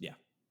 Yeah.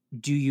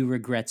 Do you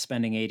regret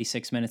spending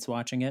 86 minutes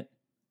watching it?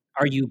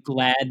 Are you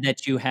glad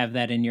that you have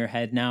that in your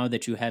head now,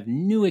 that you have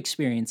new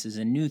experiences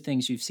and new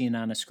things you've seen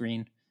on a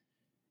screen?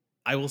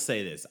 I will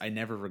say this. I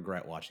never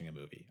regret watching a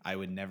movie. I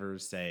would never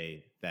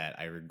say that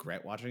I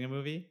regret watching a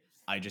movie.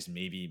 I just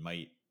maybe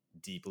might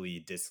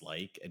deeply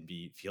dislike and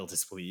feel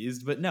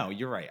displeased. But no,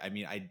 you're right. I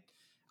mean,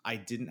 I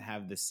didn't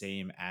have the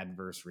same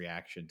adverse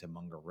reaction to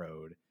Munger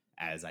Road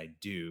as I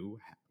do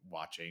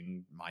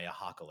watching my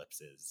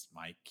apocalypses,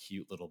 my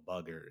cute little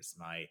buggers,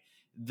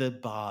 the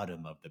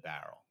bottom of the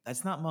barrel.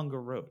 That's not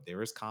Munger Road.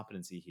 There is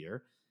competency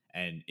here,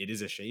 and it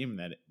is a shame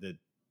that the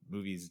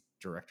movie's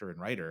director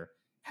and writer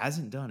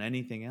hasn't done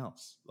anything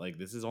else. Like,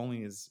 this is only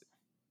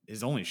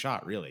his only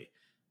shot, really.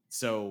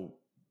 So,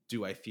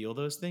 do I feel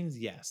those things?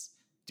 Yes.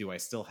 Do I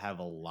still have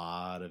a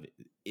lot of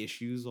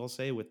issues, I'll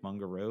say, with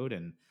Munger Road?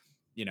 And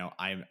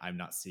I'm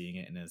not seeing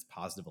it in as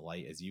positive a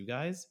light as you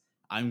guys.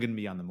 I'm going to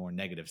be on the more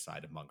negative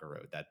side of Munger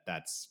Road.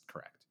 That's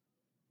correct.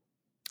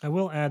 I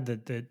will add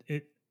that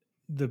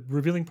the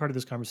revealing part of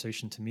this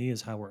conversation to me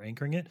is how we're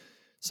anchoring it.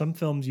 Some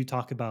films you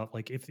talk about,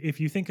 like if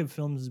you think of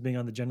films as being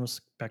on the general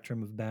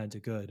spectrum of bad to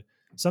good,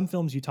 some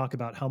films you talk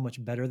about how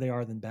much better they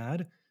are than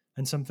bad,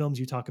 and some films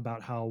you talk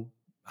about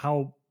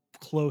how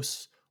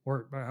close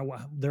or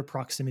their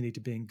proximity to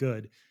being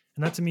good.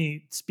 And that to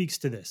me speaks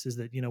to this, is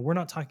that, we're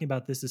not talking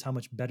about this as how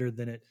much better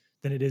than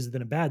it is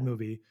than a bad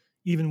movie.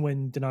 Even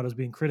when Donato's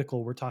being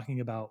critical, we're talking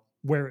about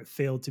where it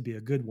failed to be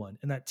a good one.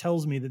 And that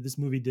tells me that this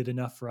movie did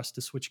enough for us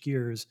to switch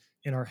gears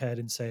in our head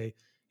and say,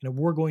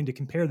 we're going to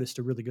compare this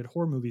to really good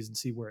horror movies and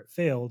see where it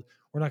failed.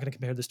 We're not going to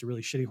compare this to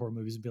really shitty horror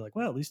movies and be like,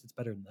 well, at least it's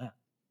better than that.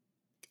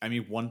 I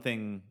mean, one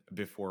thing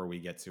before we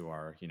get to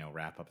our,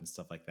 wrap up and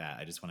stuff like that,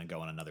 I just want to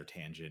go on another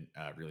tangent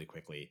really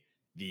quickly.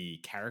 The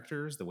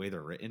characters, the way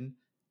they're written,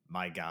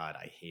 my God,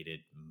 I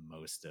hated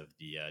most of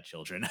the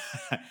children.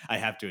 I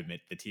have to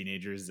admit, the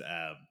teenagers,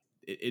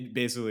 it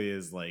basically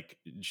is like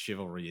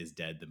Chivalry is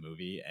Dead, the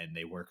movie, and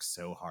they work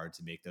so hard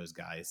to make those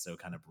guys so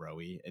kind of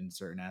bro-y in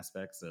certain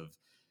aspects of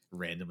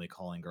randomly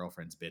calling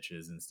girlfriends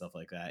bitches and stuff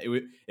like that.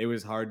 It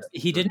was hard.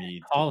 He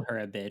didn't call her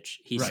a bitch.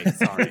 He's right,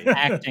 sorry.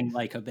 acting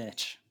like a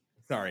bitch.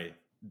 Sorry.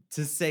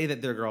 To say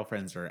that their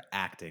girlfriends are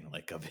acting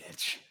like a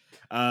bitch.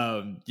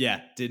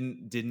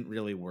 Didn't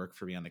really work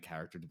for me on the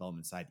character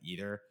development side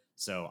either.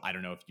 So I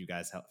don't know if you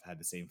guys have had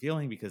the same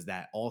feeling, because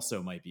that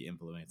also might be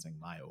influencing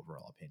my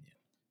overall opinion.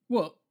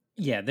 Well,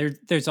 yeah,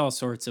 there's all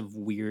sorts of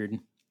weird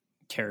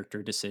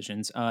character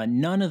decisions.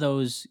 None of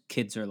those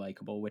kids are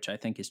likable, which I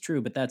think is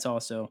true, but that's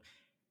also,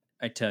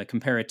 to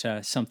compare it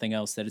to something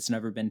else that it's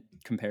never been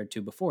compared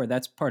to before.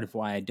 That's part of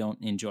why I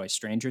don't enjoy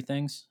Stranger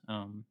Things,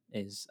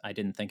 is I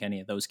didn't think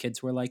any of those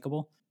kids were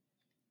likable.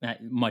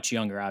 Much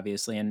younger,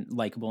 obviously, and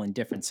likable in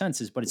different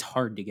senses, but it's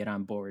hard to get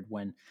on board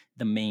when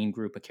the main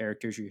group of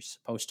characters you're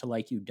supposed to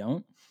like, you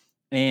don't.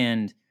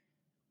 And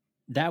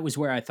that was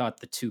where I thought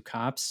the two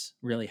cops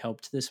really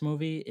helped this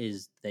movie,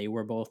 is they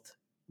were both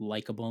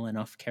likable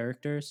enough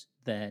characters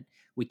that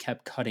we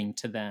kept cutting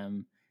to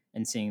them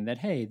and seeing that,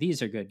 hey,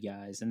 these are good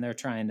guys and they're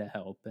trying to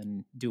help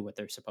and do what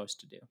they're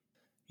supposed to do.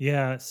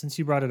 Yeah, since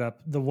you brought it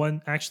up,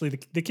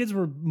 the kids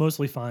were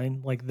mostly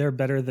fine. Like, they're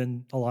better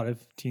than a lot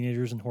of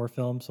teenagers in horror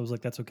films, so I was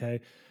like, that's okay.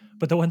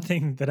 But the one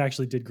thing that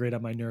actually did grate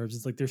on my nerves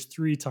is, like, there's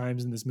 3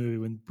 times in this movie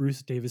when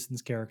Bruce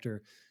Davison's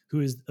character, who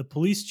is a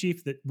police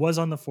chief that was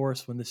on the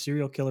force when the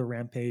serial killer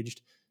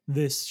rampaged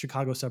this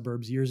Chicago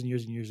suburbs years and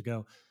years and years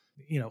ago,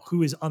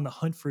 who is on the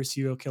hunt for a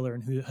serial killer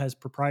and who has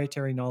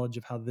proprietary knowledge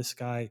of how this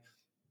guy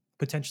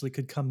potentially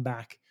could come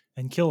back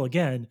and kill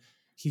again.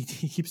 He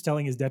keeps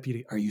telling his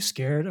deputy, "Are you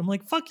scared?" I'm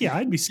like, "Fuck yeah,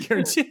 I'd be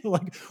scared too."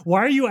 Like, why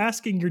are you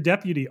asking your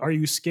deputy, "Are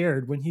you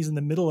scared?" when he's in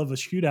the middle of a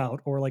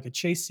shootout or like a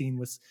chase scene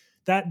with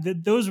that?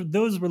 Those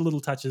were little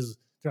touches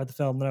throughout the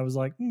film that I was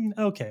like,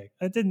 okay,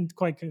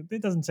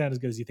 it doesn't sound as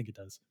good as you think it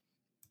does.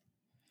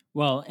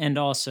 Well, and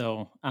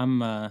also I'm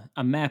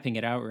mapping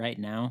it out right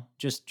now.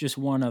 Just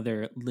one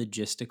other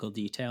logistical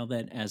detail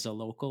that as a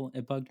local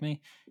it bugged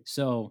me.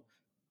 So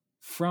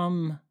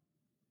from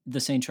the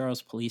St.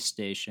 Charles police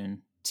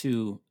station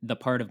to the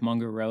part of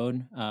Munger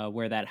Road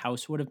where that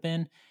house would have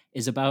been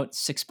is about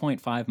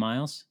 6.5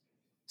 miles.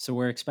 So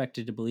we're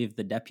expected to believe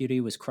the deputy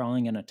was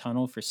crawling in a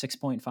tunnel for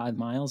 6.5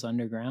 miles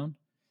underground.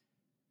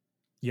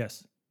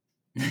 Yes.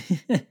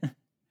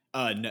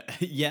 No,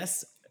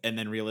 yes, and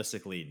then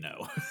realistically,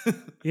 no.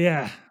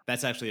 Yeah.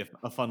 That's actually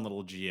a fun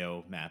little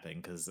geo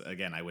mapping because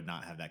again, I would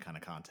not have that kind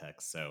of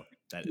context. So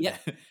that Yeah.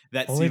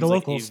 that Only seems the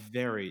like locals.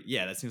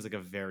 that seems like a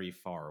very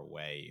far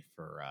away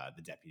for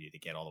the deputy to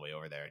get all the way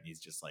over there, and he's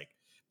just like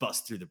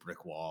bust through the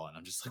brick wall, and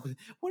I'm just like,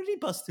 what did he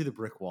bust through the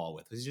brick wall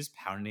with? Was he just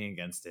pounding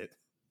against it?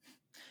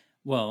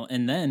 Well,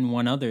 and then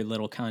one other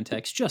little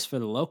context just for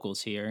the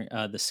locals here.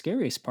 The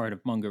scariest part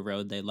of Munger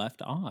Road they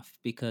left off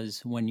because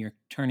when you're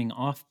turning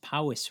off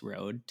Powys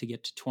Road to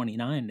get to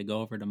 29 to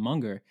go over to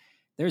Munger,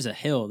 there's a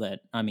hill that,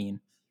 I mean,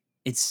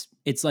 it's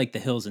like the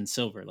hills in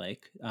Silver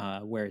Lake,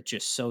 where it's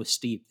just so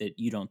steep that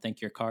you don't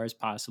think your car is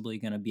possibly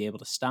going to be able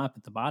to stop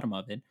at the bottom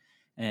of it.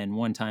 And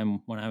one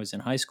time when I was in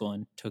high school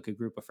and took a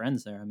group of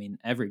friends there, I mean,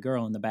 every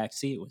girl in the back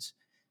seat was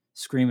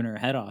screaming her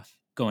head off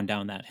going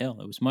down that hill.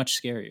 It was much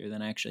scarier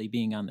than actually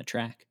being on the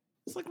track.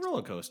 It's like a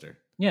roller coaster.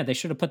 Yeah, they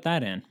should have put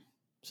that in.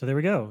 So there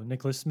we go.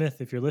 Nicholas Smith,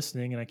 if you're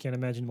listening, and I can't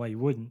imagine why you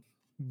wouldn't,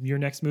 your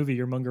next movie,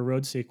 your Munger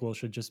Road sequel,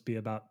 should just be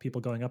about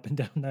people going up and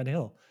down that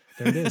hill.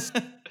 There it is.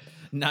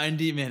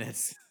 90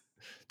 minutes.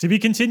 To be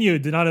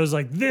continued. Donato's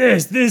like,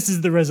 this is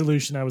the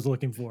resolution I was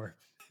looking for.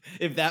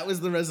 If that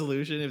was the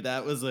resolution, if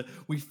that was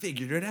we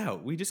figured it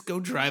out, we just go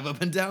drive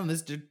up and down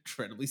this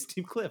incredibly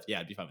steep cliff. Yeah,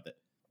 I'd be fine with it.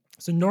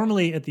 So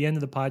normally at the end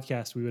of the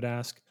podcast, we would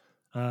ask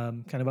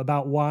kind of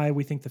about why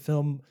we think the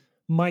film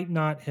might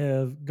not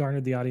have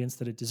garnered the audience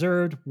that it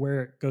deserved,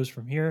 where it goes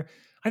from here.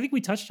 I think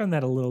we touched on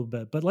that a little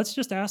bit, but let's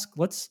just ask,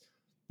 let's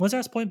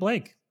ask point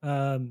blank,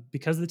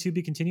 because the to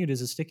be continued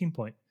is a sticking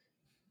point.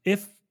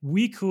 If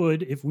we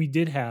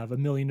did have $1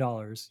 million,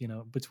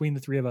 between the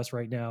three of us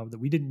right now that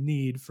we didn't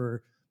need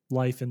for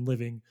life and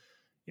living,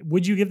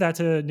 would you give that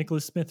to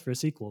Nicholas Smith for a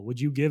sequel? Would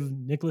you give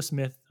Nicholas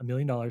Smith $1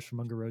 million for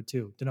Munger Road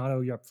 2?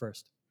 Donato, you're up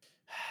first.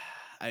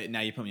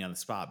 Now you put me on the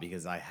spot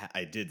because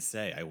I did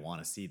say I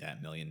want to see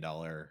that $1 million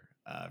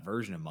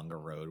version of Munger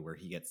Road where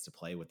he gets to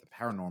play with the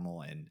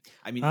paranormal. And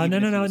I mean,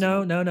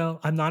 no.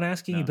 I'm not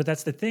asking you, but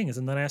that's the thing is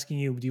I'm not asking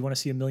you, do you want to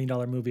see $1 million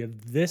movie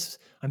of this?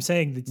 I'm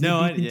saying the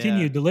to be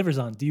continued delivers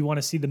on. Do you want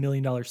to see the $1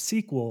 million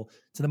sequel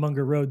to the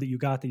Munger Road that you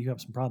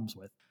have some problems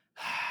with?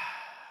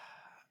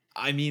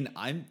 I mean,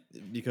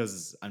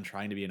 because I'm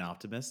trying to be an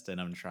optimist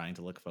and I'm trying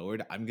to look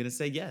forward. I'm going to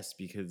say yes,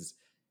 because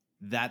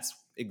that's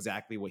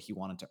exactly what he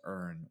wanted to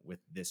earn with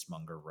this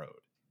Munger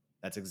Road.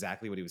 That's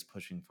exactly what he was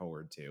pushing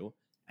forward to.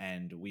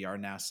 And we are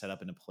now set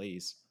up in a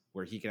place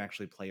where he can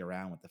actually play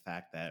around with the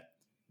fact that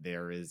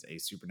there is a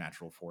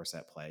supernatural force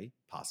at play,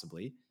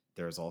 possibly.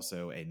 There's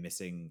also a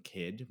missing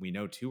kid. We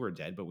know 2 are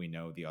dead, but we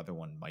know the other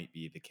one might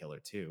be the killer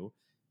too.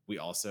 We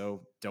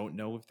also don't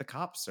know if the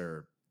cops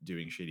are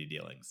doing shitty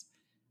dealings.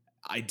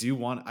 I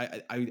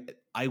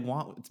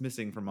want what's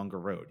missing from Munger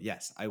Road.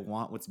 Yes, I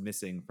want what's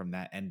missing from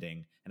that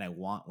ending, and I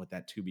want what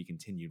that to be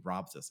continued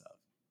robs us of.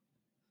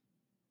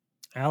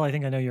 Al, I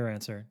think I know your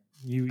answer.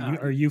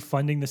 Are you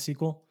funding the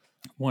sequel?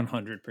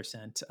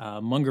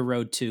 100%. Munger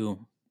Road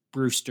 2,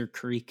 Brewster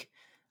Creek.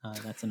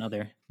 That's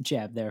another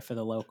jab there for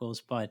the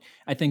locals, but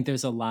I think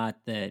there's a lot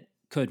that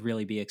could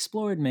really be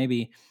explored.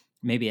 Maybe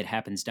it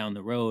happens down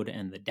the road,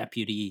 and the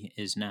deputy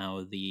is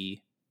now the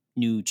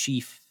new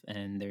chief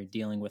and they're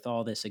dealing with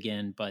all this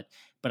again, but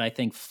I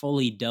think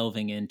fully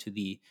delving into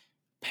the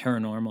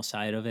paranormal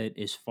side of it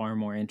is far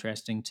more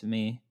interesting to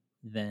me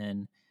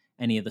than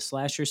any of the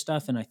slasher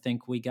stuff, and I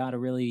think we got a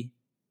really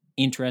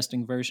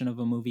interesting version of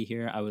a movie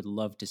here. I would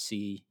love to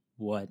see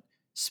what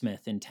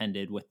Smith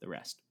intended with the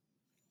rest.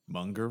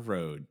 Munger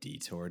Road,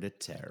 Detour to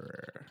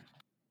Terror.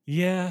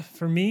 Yeah,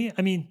 for me,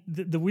 I mean,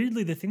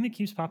 the thing that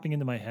keeps popping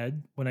into my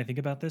head when I think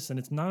about this, and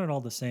it's not at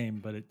all the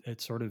same, but it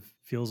sort of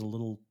feels a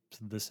little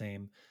the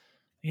same.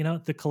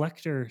 The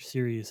Collector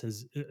series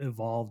has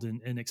evolved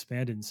and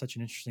expanded in such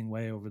an interesting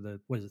way over the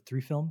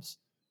 3 films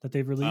that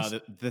they've released?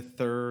 The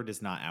third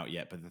is not out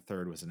yet, but the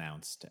third was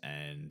announced,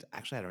 and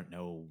actually, I don't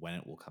know when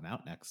it will come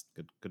out next.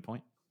 Good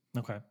point.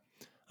 Okay,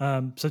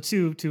 so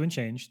two and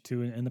change,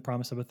 2 and the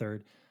promise of a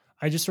third.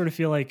 I just sort of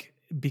feel like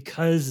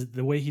because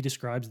the way he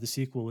describes the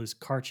sequel is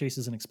car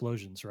chases and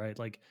explosions, right?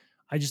 Like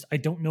I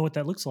don't know what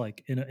that looks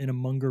like in a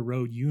Munger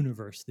Road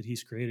universe that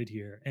he's created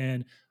here,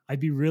 and I'd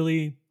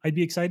be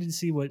excited to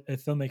see what a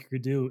filmmaker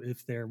could do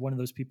if they're one of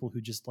those people who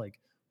just like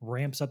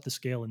ramps up the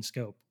scale and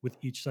scope with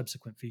each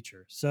subsequent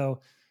feature. So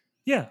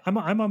yeah, I'm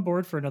on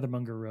board for another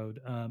Munger Road.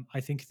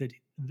 I think that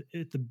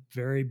at the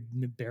very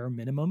bare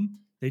minimum,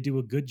 they do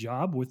a good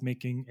job with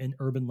making an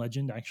urban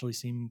legend actually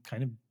seem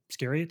kind of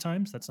scary at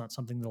times. That's not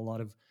something that a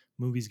lot of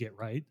movies get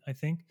right, I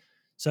think.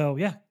 So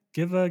yeah,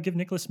 give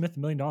Nicholas Smith $1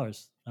 million.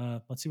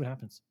 Let's see what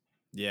happens.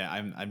 Yeah,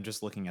 I'm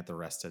just looking at the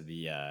rest of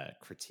the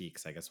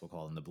critiques, I guess we'll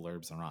call them, the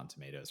blurbs on Rotten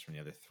Tomatoes from the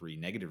other 3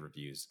 negative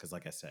reviews. Because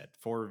like I said,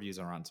 4 reviews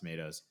on Rotten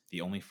Tomatoes.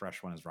 The only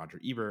fresh one is Roger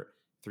Ebert,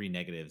 3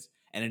 negatives.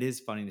 And it is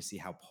funny to see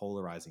how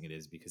polarizing it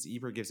is because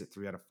Ebert gives it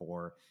 3 out of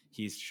 4.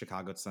 He's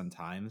Chicago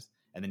Sun-Times.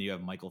 And then you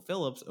have Michael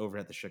Phillips over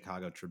at the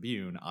Chicago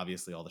Tribune.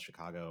 Obviously, all the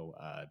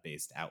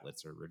Chicago-based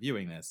outlets are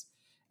reviewing this.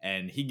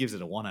 And he gives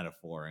it a 1 out of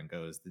 4 and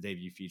goes, the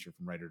debut feature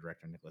from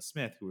writer-director Nicholas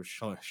Smith, who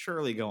will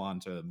surely go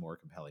on to more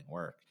compelling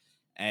work.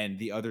 And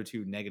the other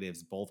 2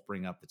 negatives both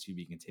bring up the to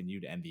be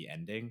continued and the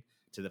ending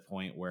to the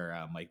point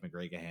where Mike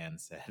McGregor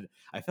said,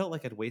 I felt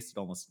like I'd wasted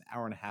almost an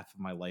hour and a half of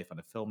my life on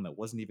a film that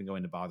wasn't even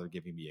going to bother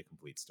giving me a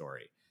complete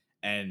story.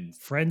 And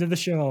friend of the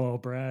show,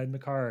 Brad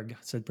McHargue,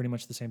 said pretty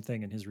much the same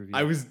thing in his review.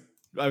 I was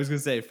going to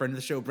say, friend of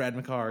the show, Brad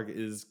McHargue,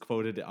 is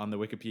quoted on the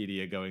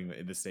Wikipedia going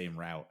in the same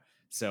route.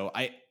 So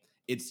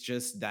it's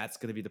just, that's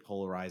going to be the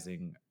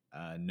polarizing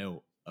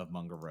note of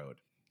Munger Road.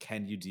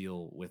 Can you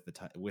deal with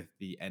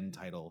the end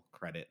title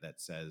credit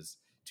that says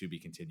to be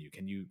continued?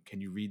 Can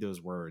you read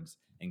those words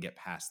and get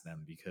past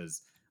them?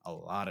 Because a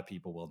lot of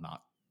people will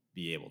not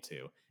be able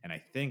to. And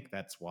I think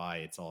that's why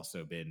it's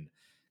also been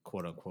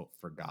quote unquote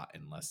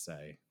forgotten, let's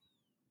say.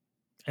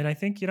 And I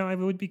think, I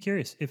would be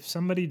curious if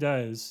somebody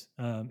does,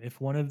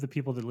 if one of the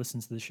people that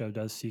listens to the show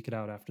does seek it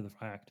out after the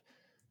fact,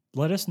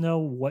 let us know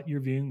what your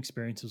viewing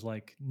experience is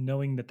like,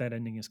 knowing that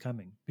ending is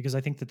coming. Because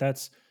I think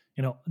that's,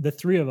 the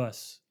 3 of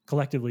us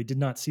collectively did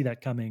not see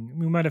that coming.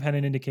 We might have had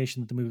an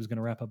indication that the movie was going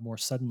to wrap up more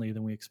suddenly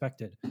than we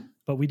expected,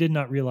 but we did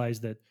not realize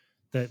that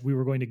we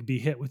were going to be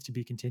hit with to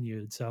be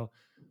continued. So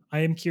I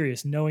am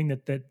curious, knowing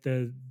that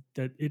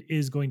it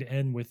is going to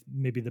end with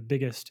maybe the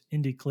biggest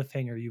indie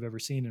cliffhanger you've ever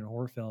seen in a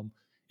horror film,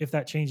 if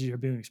that changes your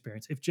viewing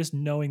experience, if just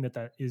knowing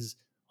that is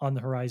on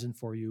the horizon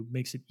for you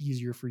makes it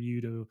easier for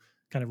you to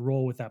kind of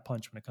roll with that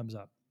punch when it comes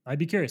up. I'd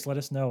be curious. Let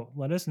us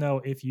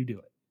know if you do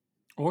it.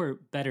 Or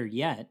better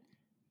yet,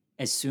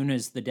 as soon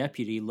as the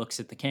deputy looks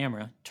at the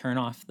camera, turn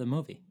off the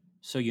movie.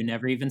 So you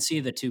never even see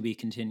the to be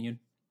continued.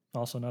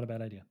 Also not a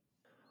bad idea.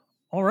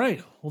 All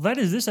right. Well, that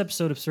is this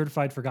episode of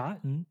Certified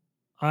Forgotten.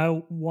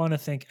 I want to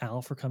thank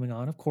Al for coming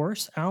on, of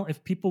course. Al,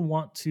 if people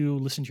want to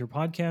listen to your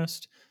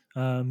podcast,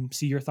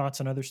 see your thoughts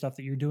on other stuff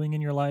that you're doing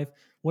in your life,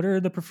 what are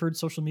the preferred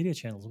social media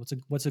channels?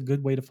 What's a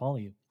good way to follow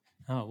you?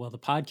 Oh, well, the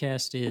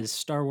podcast is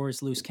Star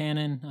Wars Loose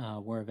Cannon.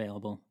 We're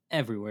available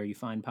everywhere you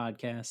find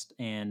podcasts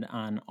and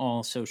on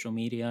all social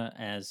media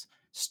as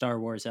Star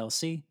Wars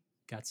LC.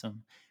 Got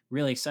some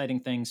really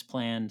exciting things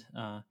planned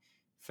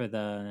for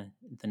the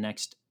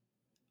next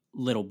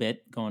little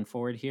bit going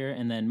forward here.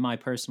 And then my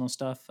personal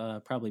stuff,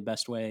 probably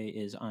best way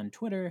is on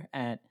Twitter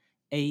at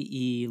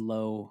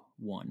AELow1.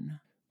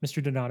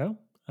 Mr. Donato,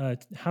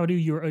 how do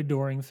your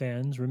adoring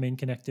fans remain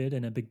connected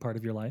and a big part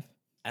of your life?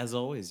 As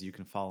always, you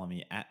can follow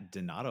me at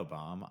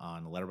DonatoBomb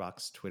on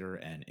Letterboxd, Twitter,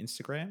 and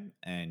Instagram.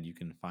 And you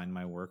can find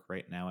my work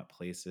right now at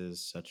places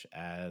such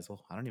as,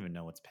 well, I don't even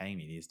know what's paying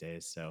me these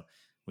days. So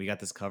we got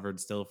this covered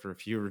still for a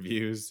few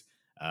reviews.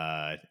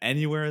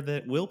 Anywhere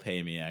that will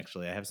pay me,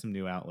 actually. I have some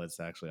new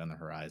outlets actually on the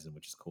horizon,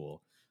 which is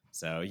cool.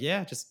 So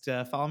yeah, just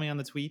follow me on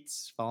the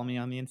tweets, follow me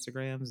on the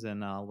Instagrams,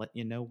 and I'll let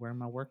you know where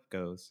my work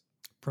goes.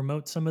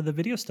 Promote some of the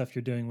video stuff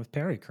you're doing with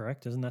Perry,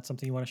 correct? Isn't that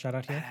something you want to shout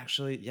out here?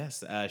 Actually,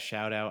 yes.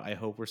 Shout out. I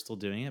hope we're still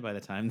doing it by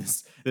the time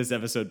this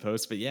episode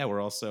posts. But yeah,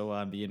 we're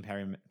also being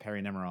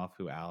Perry Nemiroff,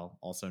 who Al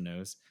also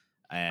knows.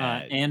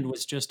 And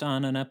was just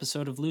on an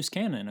episode of Loose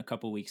Cannon a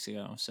couple weeks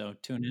ago. So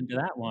tune into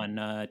that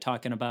one,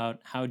 talking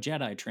about how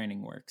Jedi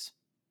training works.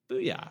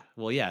 Booyah.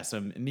 Well, yeah.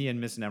 So me and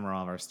Miss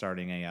Nemiroff are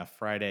starting a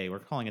Friday. We're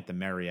calling it the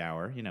Merry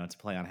Hour. It's a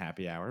play on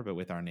Happy Hour, but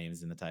with our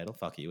names in the title.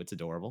 Fuck you. It's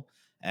adorable.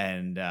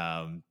 And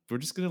we're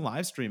just going to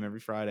live stream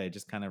every Friday,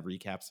 just kind of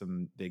recap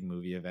some big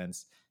movie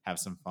events, have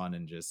some fun,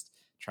 and just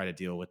try to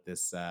deal with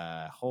this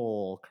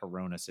whole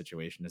Corona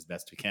situation as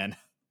best we can.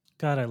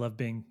 God, I love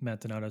being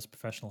Matt Donato's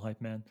professional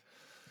hype man.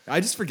 I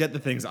just forget the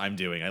things I'm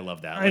doing. I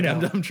love that. I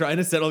know. I'm trying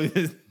to set all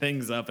these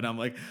things up, and I'm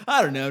like,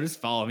 I don't know,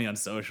 just follow me on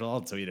social.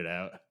 I'll tweet it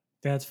out.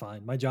 That's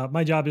fine. My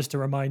job is to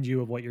remind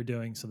you of what you're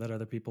doing so that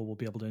other people will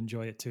be able to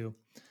enjoy it too.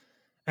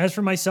 As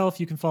for myself,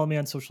 you can follow me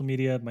on social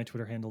media. My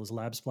Twitter handle is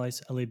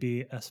Labsplice,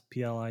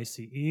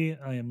 LABSPLICE.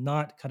 I am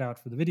not cut out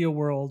for the video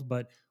world,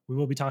 but we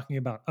will be talking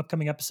about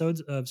upcoming episodes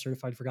of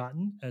Certified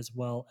Forgotten, as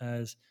well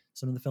as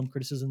some of the film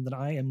criticism that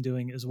I am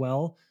doing as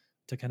well,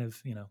 to kind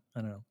of, I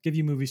don't know, give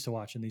you movies to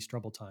watch in these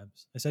troubled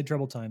times. I said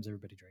troubled times,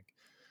 everybody drink.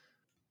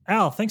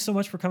 Al, thanks so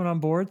much for coming on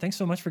board. Thanks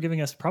so much for giving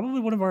us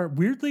probably one of our,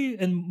 weirdly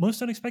and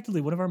most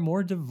unexpectedly, one of our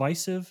more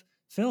divisive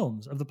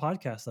films of the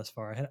podcast thus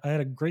far. I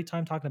had a great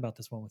time talking about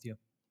this one with you.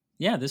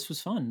 Yeah, this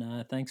was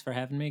fun. Thanks for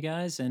having me,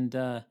 guys. And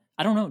I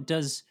don't know,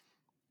 does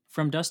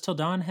From Dusk Till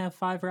Dawn have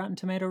 5 Rotten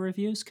Tomato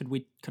reviews?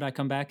 Could I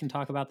come back and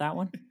talk about that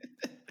one?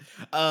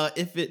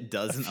 If it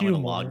doesn't, I'm going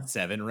to log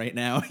 7 right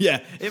now.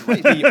 Yeah, it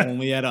might be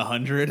only at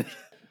 100.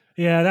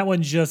 Yeah, that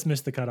one just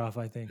missed the cutoff,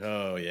 I think.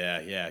 Oh, yeah.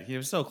 It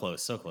was so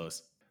close, so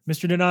close.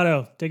 Mr.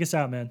 Donato, take us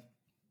out, man.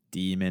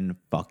 Demon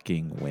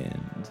fucking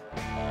wind.